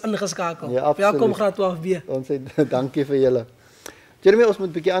 12B is ingeskakel. Ja, welkom graad 12B. Ons sê dankie vir julle. Jeremy, ons moet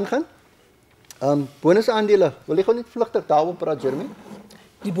 'n bietjie aangaan. Bonusaandele. Wil jy gou net vlugtig daaroor praat, Jeremy?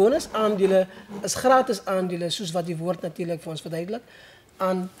 Die bonusaandele is gratis aandele, soos wat die woord natuurlik vir ons verduidelik,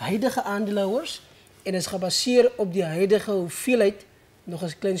 aan huidige aandeelhouers, en is gebaseer op die huidige hoeveelheid, nog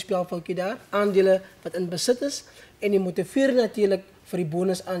 'n klein spelfoutjie daar, aandele wat in besit is, en die motivering natuurlik vir die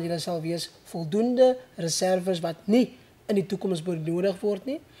bonusaandele sal wees voldoende reserves wat nie in die toekoms benodig word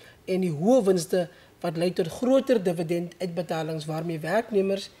nie, en die hoë winste wat lei tot groter dividend uitbetalings waarmee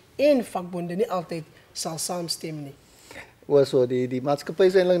werknemers en vakbonde nie altyd sal saamstem nie. So die maatskappy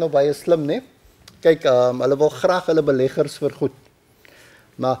is eintlik nou baie slim, né? Kyk, hulle wil graag hulle beleggers vergoed.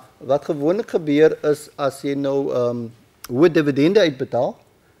 Maar wat gewoonlik gebeur is as jy nou hoë dividende uitbetaal,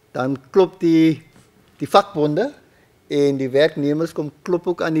 dan klop die vakbonde en die werknemers klop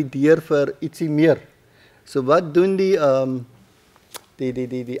ook aan die deur vir ietsie meer. So wat doen die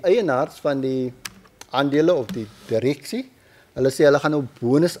eienaars van die aandele of die direksie? Hulle sê hulle gaan nou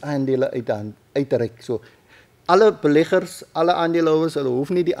bonusaandele uitreik. So alle beleggers, alle aandeelhouers, hulle hoef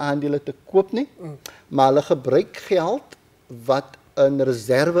nie die aandele te koop nie, maar hulle gebruik geld wat 'n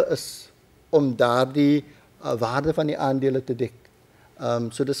reserve is om daardie waarde van die aandele te dek.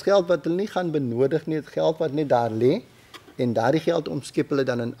 So dis geld wat hulle nie gaan benodig nie, dit geld wat net daar lê, en daardie geld omskep hulle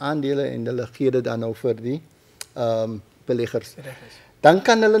dan in aandele en hulle gee dit dan nou vir die beleggers. Dan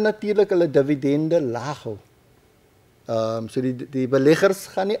kan hulle natuurlik hulle dividende laag hou. So die beleggers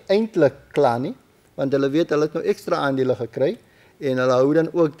gaan nie eintlik kla nie, want hulle weet hulle het nou ekstra aandele gekry, en hulle hou dan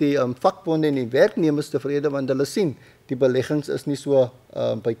ook die vakbonde en die werknemers tevrede, want hulle sien die beleggings is nie so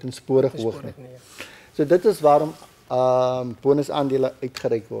buitensporig hoog nie. So dit is waarom bonusaandele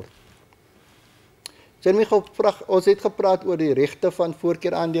uitgereik word. Jeremy, ons het gepraat oor die regte van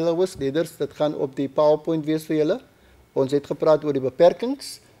voorkeur aandeelhouers, leerders, dit gaan op die PowerPoint wees vir julle. Ons het gepraat oor die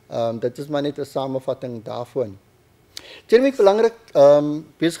beperkings, dit is maar net 'n samevatting daarvan. Jeremy, belangrik,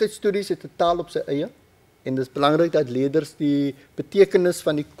 besigheidstudies het 'n taal op sy eie, en dit is belangrik dat leerders die betekenis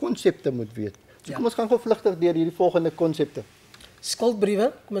van die konsepte moet weet. So kom ons gaan gou vlugtig deur hierdie volgende konsepte.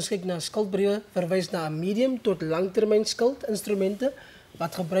 Skuldbriewe, kom ons kyk na skuldbriewe, verwys na 'n medium tot langtermyn skuldinstrumente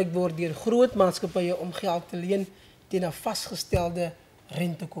wat gebruik word deur groot maatskappye om geld te leen teen 'n vasgestelde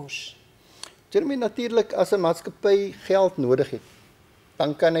rentekoers. Jeremy, natuurlik as 'n maatskappy geld nodig het,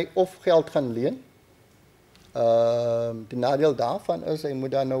 dan kan hy of geld gaan leen. Die nadeel daarvan is hy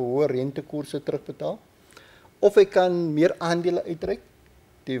moet dan nou hoë rentekoerse terugbetaal, of hy kan meer aandele uitreik.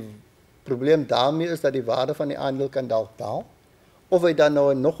 Die probleem daarmee is dat die waarde van die aandeel kan dalk daal, of hy dan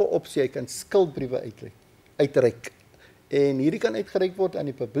nou nog 'n opsie, hy kan skuldbriewe uitreik. En hierdie kan uitgereik word aan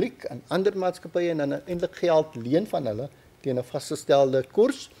die publiek, aan ander maatskappye, en dan eintlik geld leen van hulle teen 'n vasgestelde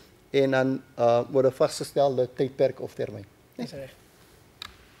koers en dan oor 'n vasgestelde tydperk of termyn. Dis reg.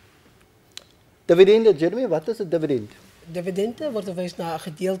 Dividende, Jeremy, wat is 'n dividend? Dividende word verwys na 'n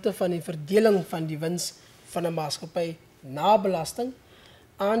gedeelte van die verdeling van die wins van 'n maatskappy na belasting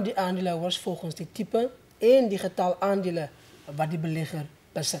aan die aandeelhouers volgens die tipe en die getal aandele wat die belegger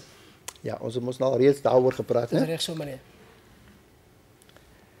besit. Ja, ons het mos nou reeds daaroor gepraat, Dis né? reg so, meneer.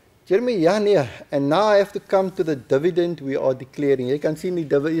 Jeremy, ja nee, and now I have to come to the dividend we are declaring. Jy kan sien die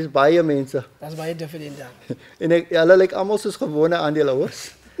dividend is baie mense. Dis baie dividend ja. En hulle lyk almal soos gewone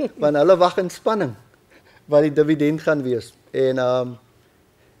aandeelhouers, want hulle wag in spanning wat die dividend gaan wees. En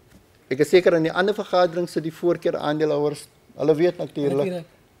ek is seker in die ander vergaderings sit die voorkeur aandeelhouers, hulle weet natuurlik.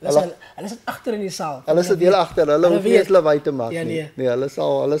 Hulle sit agter in die saal. Hulle sit heel agter, hulle hoef nie eens lawaai te maak Ja, nie. nee. Nee, hulle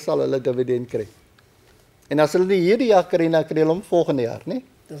sal hulle dividend kry. En as hulle nie hierdie jaar kry, dan kry hulle hom volgende jaar, né?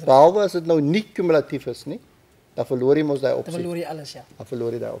 Behalwe as dit nou nie kumulatief is nie, dan verloor jy mos daai Dan opsie. verloor jy alles ja. Dan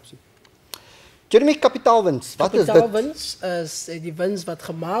verloor jy daai opsie. Jeremy, kapitaalwins, wat is dit? Kapitaalwins is die wins wat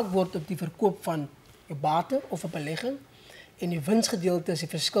gemaak word op die verkoop van 'n bate of 'n belegging en die winsgedeelte is die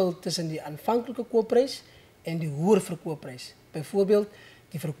verskil tussen die aanvanklike koopprys en die hoër verkoopprys. Byvoorbeeld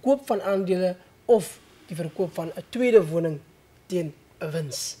die verkoop van aandele of die verkoop van 'n tweede woning teen 'n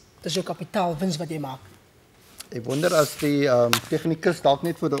wins. Dis jou kapitaalwins wat jy maak. Ek wonder as die tegnikus dalk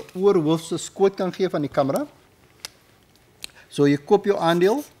net vir die oorhoofse skoot kan gee van die kamera. So jy koop jou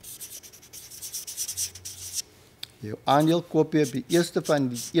aandeel. Jou aandeel koop jy op die 1ste van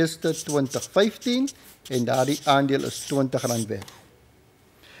die 1ste 2015 en daardie aandeel is R20 werd.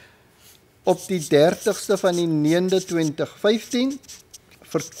 Op die 30ste van die 9de 2015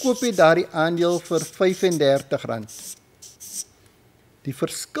 verkoop jy daardie aandeel vir R35. Die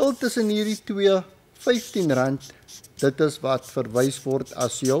verskil tussen hierdie twee R15, dit is wat verwys word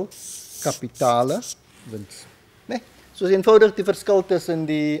as jou kapitale wins. Nee, so eenvoudig die verskil tussen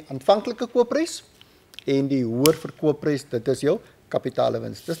die aanvanklike koopprys en die hoër verkoopprys, dit is jou kapitale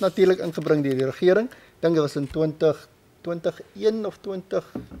wins. Dis natuurlik ingebring deur die regering. Ek dink dit was in 2001 of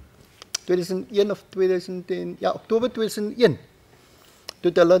 2001 of 2000 ja, Oktober 2001. Toe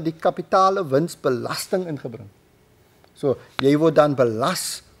het hulle die kapitale winsbelasting ingebring. So, jy word dan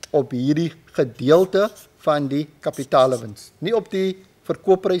belas op hierdie gedeelte van die kapitale wins. Nie op die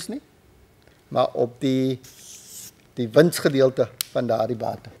verkoopprys nie, maar op die winsgedeelte van daardie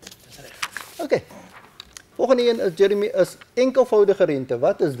bate. Okay. Volgende een is Jeremy is enkelvoudige rente.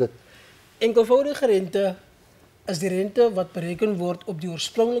 Wat is dit? Enkelvoudige rente is die rente wat bereken word op die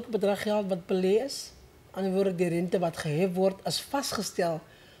oorspronklike bedrag geld wat belê is. Aan die woorde die rente wat gehef word is vasgestel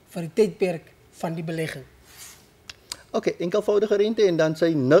vir die tydperk van die belegging. Okay, enkelvoudige rente en dan sy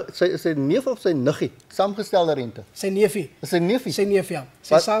neef of sy niggie, saamgestelde rente. Sy neefie. Is sy neefie? Sy neef ja.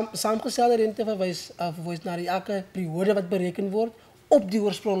 Sy saamgestelde rente verwys na die elke periode wat bereken word op die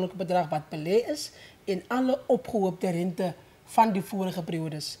oorspronklike bedrag wat belê is en alle opgehoopte rente van die vorige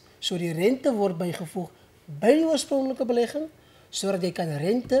periodes. So die rente word bygevoeg by die oorspronklike belegging sodat jy kan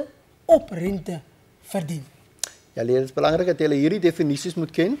rente op rente verdien. Ja, dit is belangrik dat julle hierdie definisies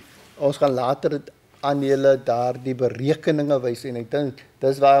moet ken. Ons gaan later aan julle daar die berekeninge wys en ek dink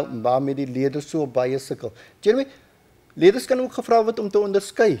dis waarmee die leerders so baie sukkel. Jeremy, leerders kan ook gevra word om te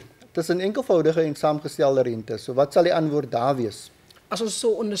onderskei tussen enkelvoudige en saamgestelde rente. So wat sal die antwoord daar wees? As ons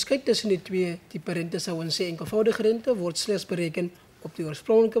so onderskei tussen die twee tipe rente sou ons sê enkelvoudige rente word slegs bereken op die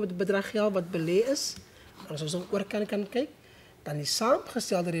oorspronklike bedrag geld wat belê is. En as ons oor kan kyk, dan die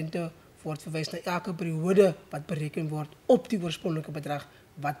saamgestelde rente word verwys na elke periode wat bereken word op die oorspronklike bedrag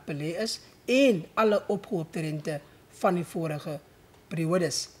wat belê is en alle opgehoopte rente van die vorige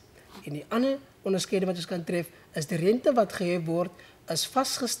periodes. En die ander onderskeiding wat ons kan tref is die rente wat gehef word is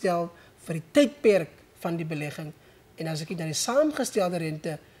vasgestel vir die tydperk van die belegging. En as ek kyk na die saamgestelde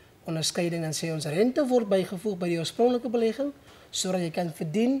rente onderskeiding dan sê ons rente word bygevoeg by die oorspronklike belegging sodat jy kan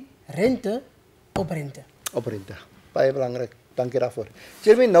verdien rente op rente. Op rente. Baie belangrik. Dankie daarvoor.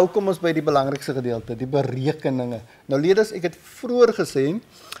 Jeremy, nou kom ons by die belangrikste gedeelte, die berekeninge. Nou leerders, ek het vroeër gesê,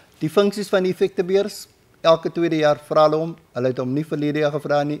 die funksies van die effektebeurs, elke tweede jaar vra hulle het hom nie verlede jaar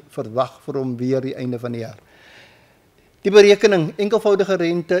gevra nie, verwag vir hom weer die einde van die jaar. Die berekening, enkelvoudige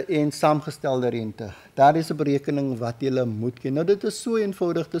rente en saamgestelde rente. Daar is 'n berekening wat jy moet ken. Nou dit is so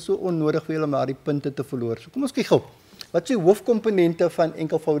eenvoudig, dit is so onnodig vir julle om daardie punte te verloor. So kom ons kyk gou. Wat is die hoofkomponente van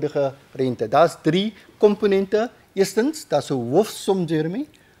enkelvoudige rente? Daar's 3 komponente. Eerstens, daar's 'n hoofsom, Jeremy,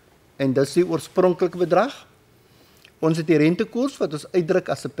 en dis die oorspronklike bedrag. Ons het die rentekoers wat ons uitdruk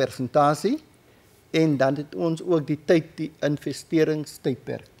as 'n persentasie en dan het ons ook die tyd, die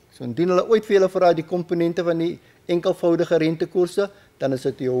investeringstydperk. So indien hulle ooit vir julle vra die komponente van die enkelvoudige rentekoerse, dan is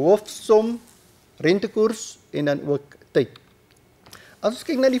dit die hoofsom, rentekoers en dan ook tyd. As ons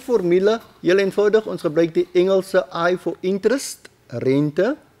kyk na die formule, heel eenvoudig, ons gebruik die Engelse I for interest,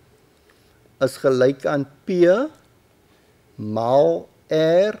 rente, is gelyk aan P maal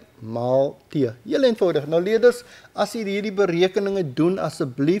R maal T. Heel eenvoudig. Nou leerders, as jy hierdie berekeninge doen,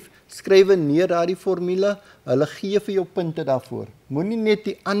 asseblief, skryf neer daardie formule, hulle gee vir jou punte daarvoor. Moenie net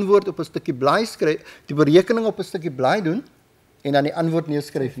die antwoord op 'n stukkie blaai skryf, die berekening op 'n stukkie blaai doen, en dan die antwoord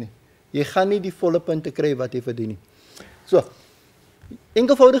neerskryf nie. Jy gaan nie die volle punte kry wat jy verdien nie. So,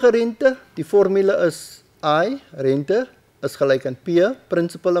 enkelvoudige rente, die formule is I, rente, is gelyk aan P,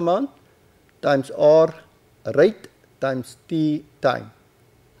 principal amount, times R, rate, times T, time.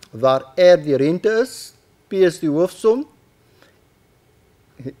 Waar R die rente is, P is die hoofsom,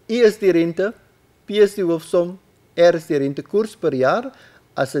 I is die rente, P is die hoofsom, R is die rentekoers per jaar,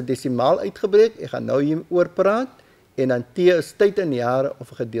 as 'n desimaal uitgebreek, ek gaan nou hieroor praat, en dan T is tyd in jare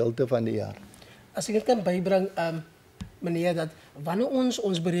of 'n gedeelte van die jaar. As ek dit kan bybring, meneer, dat wanneer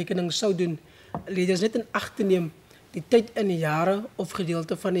ons berekening sou doen, leerders net in ag te neem, die tyd in die jare of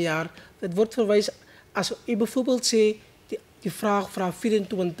gedeelte van die jaar, dit word verwys, as u byvoorbeeld sê, die vraag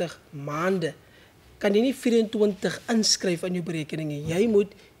 24 maande, kan jy nie 24 inskryf in jou berekening nie. Jy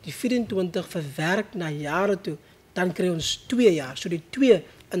moet die 24 verwerk na jare toe, dan kry ons 2 jaar. So die 2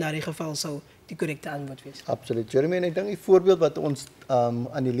 in daardie geval sou die korrekte antwoord wees. Absoluut, Jeremy, en ek dink die voorbeeld wat ons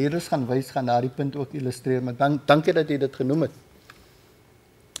aan die leerders gaan wys, gaan daardie punt ook illustreer, maar dankie dat jy dit genoem het.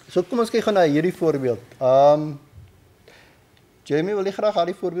 So kom ons kyk gaan na hierdie voorbeeld. Jeremy, wil jy graag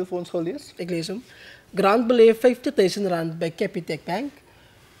daardie voorbeeld vir ons gou lees? Ek lees hom. Grant belê R50.000 by Capitec Bank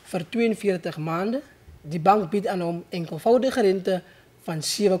vir 42 maande. Die bank bied aan hom enkelvoudige rente van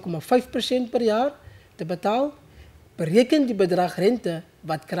 7,5% per jaar te betaal. Bereken die bedrag rente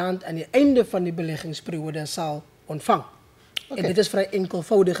wat Grant aan die einde van die beleggingsperiode sal ontvang. En dit is vir 'n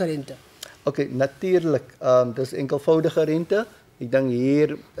enkelvoudige rente. Okay, natuurlik, dis enkelvoudige rente. Ek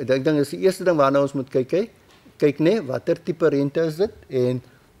dink is die eerste ding waarna ons moet kyk, kyk nee, watter tipe rente is dit, en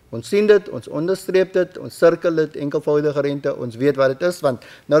ons sien dit, ons onderstreep dit, ons sirkel dit, enkelvoudige rente, ons weet wat dit is, want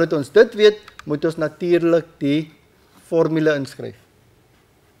nou dat ons dit weet, moet ons natuurlik die formule inskryf.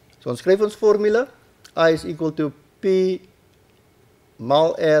 So ons skryf ons formule, I is equal to P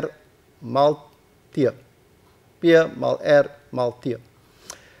maal R maal T. P maal R maal T.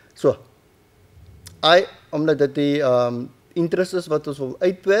 So, I, omdat dit die interest is wat ons wil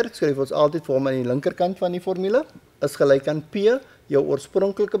uitwerk, skryf ons altyd vir hom aan die linkerkant van die formule, is gelyk aan P, jou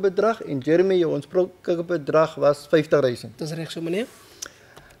oorspronklike bedrag, en Jeremy, jou oorspronklike bedrag was 50.000. Dis reg so, meneer.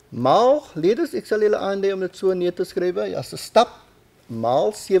 Maal, leerders, ek sal julle aandui om dit so neer te skryf, as 'n stap,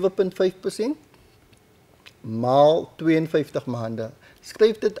 maal 7,5%, maal 52 maande.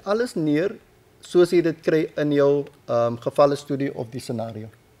 Skryf dit alles neer, soos jy dit kry in jou gevalle studie of die scenario.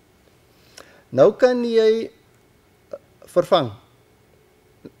 Nou kan jy vervang.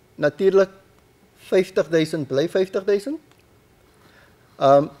 Natuurlik 50.000 bly 50.000.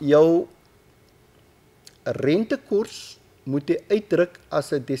 Jou rentekoers moet jy uitdruk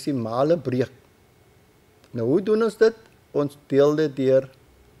as 'n desimale breek. Nou hoe doen ons dit? Ons deel dit deur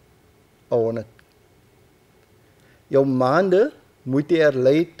 100. Jou maande moet jy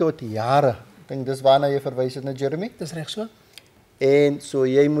herlei tot jare. Ek dink dis waarna jy verwys het, Jeremy? Dis reg so. En so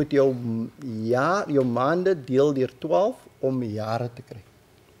jy moet jou maande deel deur 12 om jare te kry.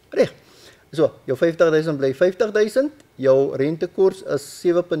 Reg. So, jou 50.000 bly 50.000, jou rentekoers is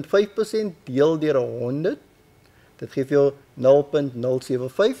 7,5% deel deur 100. Dit gee vir jou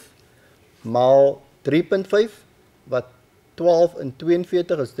 0,075 maal 3,5 wat 12 en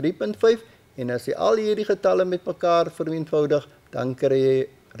 42 is 3,5 en as jy al hierdie getalle met mekaar vermenvoudig, dan kry jy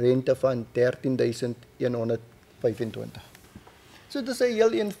rente van 13.125. So dit is 'n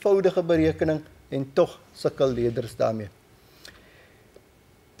heel eenvoudige berekening en tog sukkel leerders daarmee.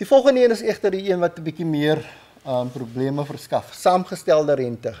 Die volgende een is egter die een wat 'n bietjie meer probleme verskaf. Saamgestelde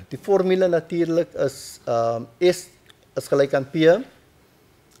rente. Die formule natuurlik is S is gelyk aan P.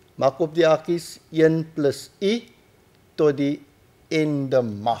 Maak op die hakies 1 plus I tot die ende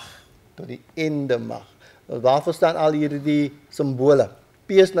mag. Tot die ende mag. Waarvoor staan al hierdie simbole?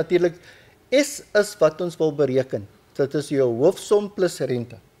 P is natuurlik, S is wat ons wil bereken. Dit is jou hoofsom plus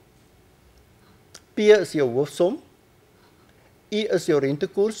rente. P is jou hoofsom. I is jou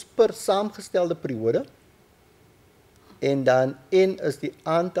rentekoers per saamgestelde periode. En dan N is die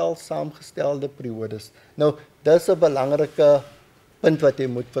aantal saamgestelde periodes. Nou, dis 'n belangrike punt wat jy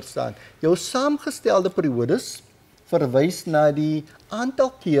moet verstaan. Jou saamgestelde periodes verwys na die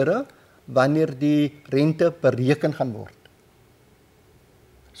aantal kere wanneer die rente bereken gaan word.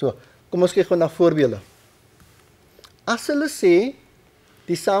 So, kom ons kyk gou na voorbeelde. As hulle sê,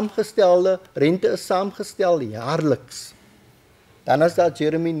 die saamgestelde rente is saamgestel jaarliks, dan is daar,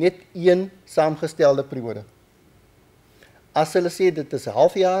 Jeremy, net een saamgestelde periode. As hulle sê dit is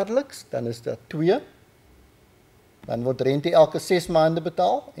halfjaarliks, dan is dit 2. Dan word rente elke 6 maande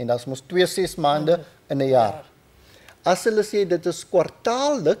betaal en dat is mos 2 6 maande in 'n jaar. As hulle sê dit is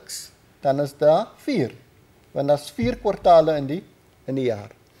kwartaalliks, dan is daar 4. Want daar's 4 kwartale in die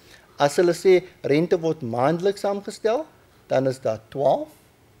jaar. As hulle sê rente word maandeliks saamgestel, dan is daar 12.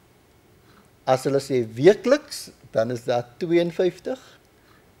 As hulle sê weekliks, dan is daar 52.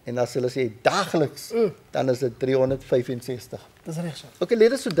 En as hulle sê daagliks, dan is dit 365. Dis reg so. Okay,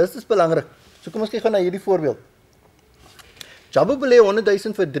 leerders, so dis is belangrik. So kom ons kyk gou na hierdie voorbeeld. Jabu belê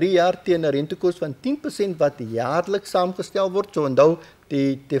 100,000 vir 3 jaar teen 'n rentekoers van 10% wat jaarliks saamgestel word. So onthou,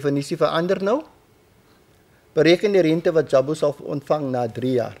 die definisie verander nou. Bereken die rente wat Jabu sal ontvang na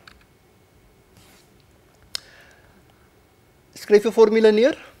 3 jaar. Skryf 'n formule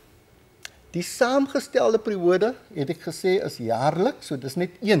neer. Die saamgestelde periode, het ek gesê, is jaarliks, so dis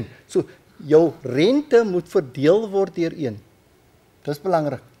net 1. So jou rente moet verdeel word deur 1. Dis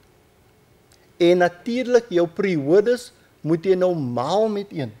belangrik. En natuurlik jou periodes moet jy nou maal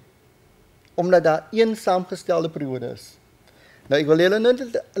met 1, omdat daar 1 saamgestelde periode is. Nou ek wil julle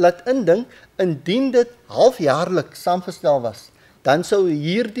nou laat indink, indien dit halfjaarliks saamgestel was, dan sou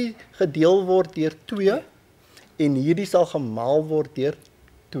hierdie gedeel word deur 2 en hierdie sal gemaal word deur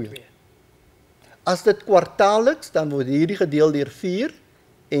 2. As dit kwartaalliks, dan word hierdie gedeel deur 4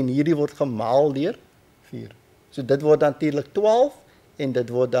 en hierdie word gemaal deur 4. So dit word natuurlik 12 en dit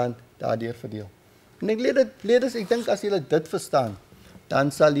word dan daardeur verdeel. En ek leerders, ek dink as julle dit verstaan,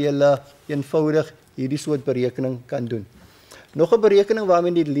 dan sal julle eenvoudig hierdie soort berekening kan doen. Nog 'n berekening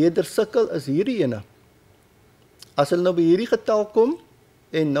waarmee die leerders sukkel is hierdie ene. As hulle nou by hierdie getal kom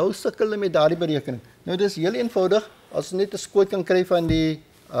en nou sukkel hulle met daardie berekening. Nou dis heel eenvoudig, as ons net 'n skoot kan kry van die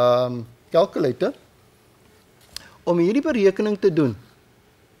calculator om hierdie berekening te doen.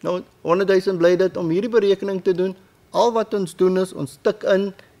 Nou 100,000 bly dit om hierdie berekening te doen. Al wat ons doen is ons tik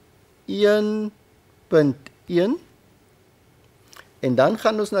in 1.1 en dan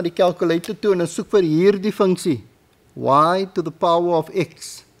gaan ons na die calculator toe en ons soek vir hierdie funksie y to the power of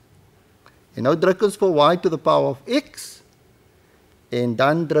x. En nou druk ons vir y to the power of x en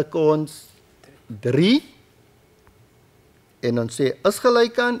dan druk ons 3 en ons sê is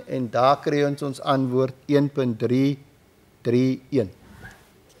gelyk aan en daar kry ons antwoord 1.331.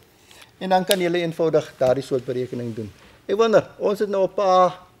 En dan kan julle eenvoudig daardie soort berekening doen. Ek wonder, ons het nou 'n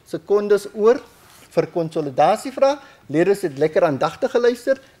paar sekondes oor vir konsolidasievrae. Leerders het lekker aandagtig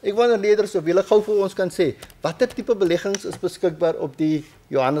geluister. Ek wonder leerders of julle gou vir ons kan sê watter tipe beleggings is beskikbaar op die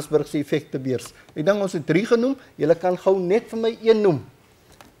Johannesburgse effektebeurs. Ek dink ons het 3 genoem. Julle kan gou net vir my 1 noem.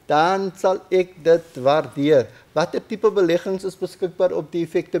 Dan sal ek dit waardeer. Watter tipe beleggings is beskikbaar op die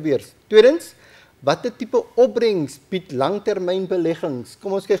effektebeurs? Tweedens, watter tipe opbrengs bied langtermynbeleggings?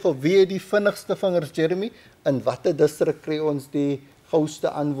 Kom ons kyk gou wie het die vinnigste vingers, Jeremy? In watter distrik kry ons die gouste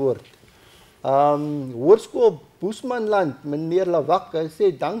antwoord? Hoërskool Boesmanland, meneer Lawak, hy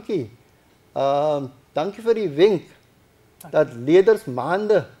sê dankie. Dankie vir die wenk dat leerders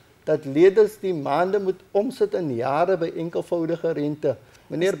die maande moet omsit in jare by enkelvoudige rente.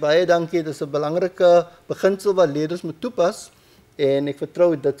 Meneer, baie dankie, dit is 'n belangrike beginsel wat leerders moet toepas en ek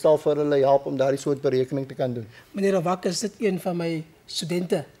vertrou dit sal vir hulle help om daardie soort berekening te kan doen. Meneer Lawak, is dit een van my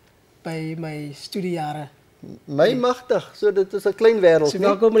studente by my studiejare? My magtig, so dit is 'n klein wêreld, So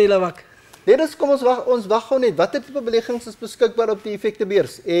welkom meneer Lawak. Leerders, kom ons wag gou net. Watter tipe beleggings is beskikbaar op die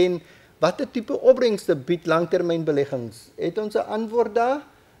effektebeurs en watter tipe opbrengste bied langtermynbeleggings? Het ons 'n antwoord daar?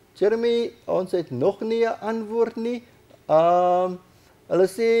 Jeremy, ons het nog nie 'n antwoord nie. Hulle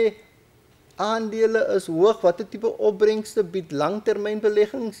sê aandele is hoog. Watter tipe opbrengste bied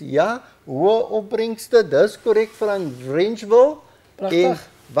langtermynbeleggings? Ja, hoë opbrengste, dis korrek van Rangeville. Pragtig. En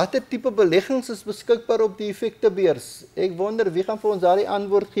watter tipe beleggings is beskikbaar op die effektebeurs? Ek wonder wie gaan vir ons daardie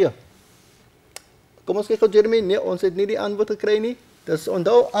antwoord gee. Kom ons kyk gou Jeremy, nee, ons het nie die antwoord gekry nie. Dis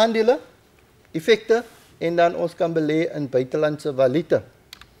onthou aandele, effekte en dan ons kan belê in buitelandse valute.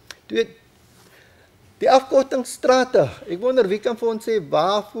 Die afkorting strate. Ek wonder wie kan vir ons sê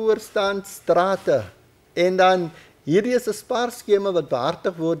waarvoor staan strate? En dan hierdie is 'n spaarskema wat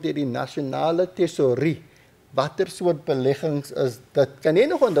behartig word deur die nasionale tesourie. Watter soort beleggings is dit? Kan jy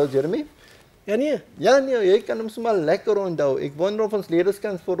nog onthou Jeremy? Ja nee. Ja nee, jy kan hom sommer lekker onthou. Ek wonder of ons leerders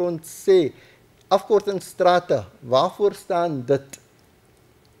kan vir ons sê afkorting strate, waarvoor staan dit?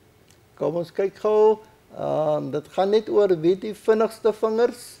 Kom ons kyk gou. Dit gaan net oor wie die vinnigste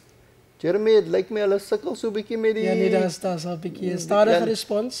vingers. Jeremy, het lyk my hulle sukkel so 'n bietjie met die... Ja nee, daar's 'n bietjie stadige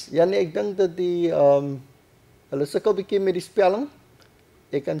respons. Ja nee, ek dink dat die hulle sukkel 'n bietjie met die spelling.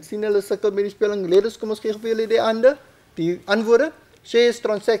 Ek kan sien hulle sukkel met die spelling. Leerders, kom ons kyk vir julle die antwoorde. Shares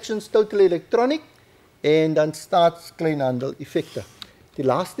transactions totally electronic en dan staatskleinhandel effekte. Die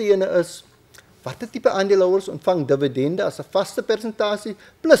laaste ene is, watter tipe aandeelhouers ontvang dividende as 'n vaste persentasie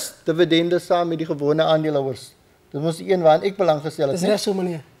plus dividende saam met die gewone aandeelhouers. Dit was die een waaraan ek belang gestel het. Dis reg so,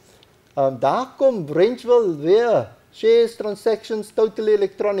 meneer. Daar kom Branchville weer, shares, transactions, totally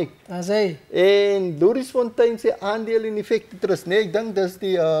electronic. Dis hy. En Louriesfontein sê aandeel en effekte trust. Nee, ek dink dis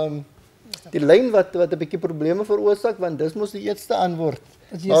die lyn wat 'n bietjie probleme veroorsaak, want dis mos die eerste antwoord.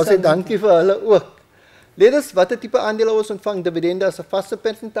 Maar sê dankie vir hulle ook. Leerders, watter tipe aandeelhouers ontvang dividende as 'n vaste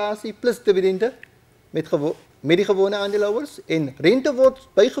persentasie plus dividende met die gewone aandeelhouers en rente word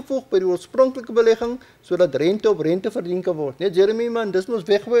bygevoeg by die oorspronklike belegging sodat rente op rente verdien kan word. Nee, Jeremy man, dis mos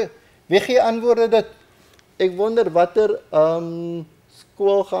weggee antwoorde dit. Ek wonder watter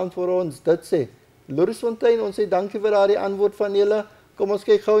skool gaan vir ons dit sê. Louriesfontein, ons sê dankie vir daardie antwoord van julle. Kom ons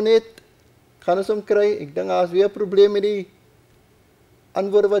kyk gou net. Gaan ons hom kry. Ek dink daar is weer 'n probleem met die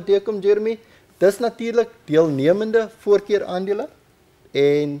antwoorde wat deurkom, Jeremy. Dis natuurlik deelnemende voorkeur aandele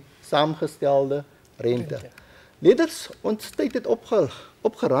en saamgestelde rente. Leerders, ons tyd het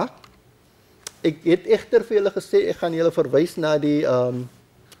opgeraak. Ek het egter vir julle gesê ek gaan julle verwys na die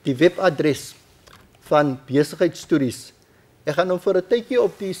webadres van Besigheidstudies. Ek gaan hom vir 'n tydjie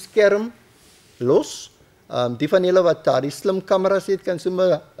op die skerm los. Die van julle wat daar die slim kameras het, kan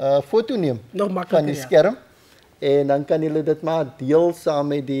sommer 'n foto neem van die skerm. En dan kan julle dit maar deel saam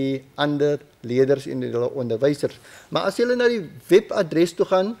met die ander leerders en die onderwysers. Maar as julle na die webadres toe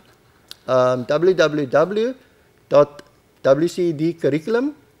gaan,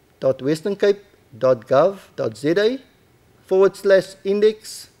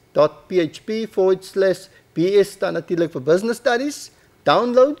 dan natuurlik vir business studies,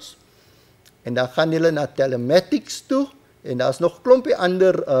 downloads, en dan gaan julle na Telematies toe, en daar's nog 'n klompie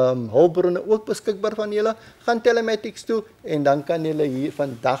ander hulpbronne ook beskikbaar van julle. Gaan Telematies toe en dan kan julle hier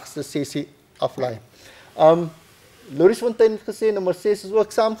vandag se sessie aflaai. Louriesfontein het gesê nommer 6 is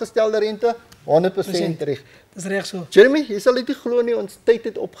ook saamgestelde rente, 100% reg. Dis reg so. Jeremy, jy sal dit nie glo nie, ons tyd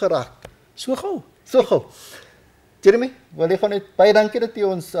het opgeraak. So gou. So gou. Jeremy, wil jy gewoon net baie dankie dat jy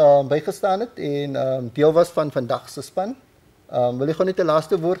ons bygestaan het en deel was van vandag se span. Wil jy gewoon net 'n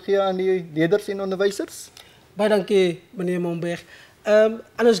laaste woord gee aan die leerders en onderwysers? Baie dankie, meneer Momberg.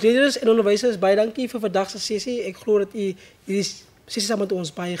 Aan ons leerders en onderwysers, baie dankie vir vandag se sessie. Ek glo dat u hierdie sessie saam met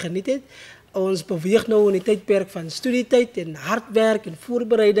ons baie geniet het. Ons beweeg nou in die tydperk van studietyd en hard werk en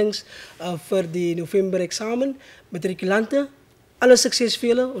voorbereidings vir die November eksamen. Matrikulante, alle sukses vir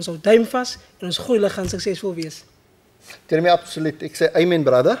julle. Ons hou duim vas en ons glo julle gaan suksesvol wees. Jeremy, absoluut. Ek sê amen,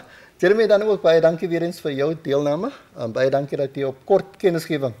 brother. Jeremy, dan ook baie dankie weer eens vir jou deelname. Baie dankie dat jy op kort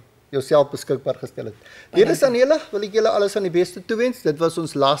kennisgewing jouself beskikbaar gestel het. Leerders aan julle, wil ek julle alles aan die beste toewens. Dit was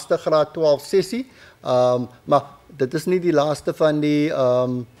ons laaste graad 12 sessie. Maar dit is nie die laaste van die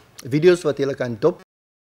video's wat julle kan dop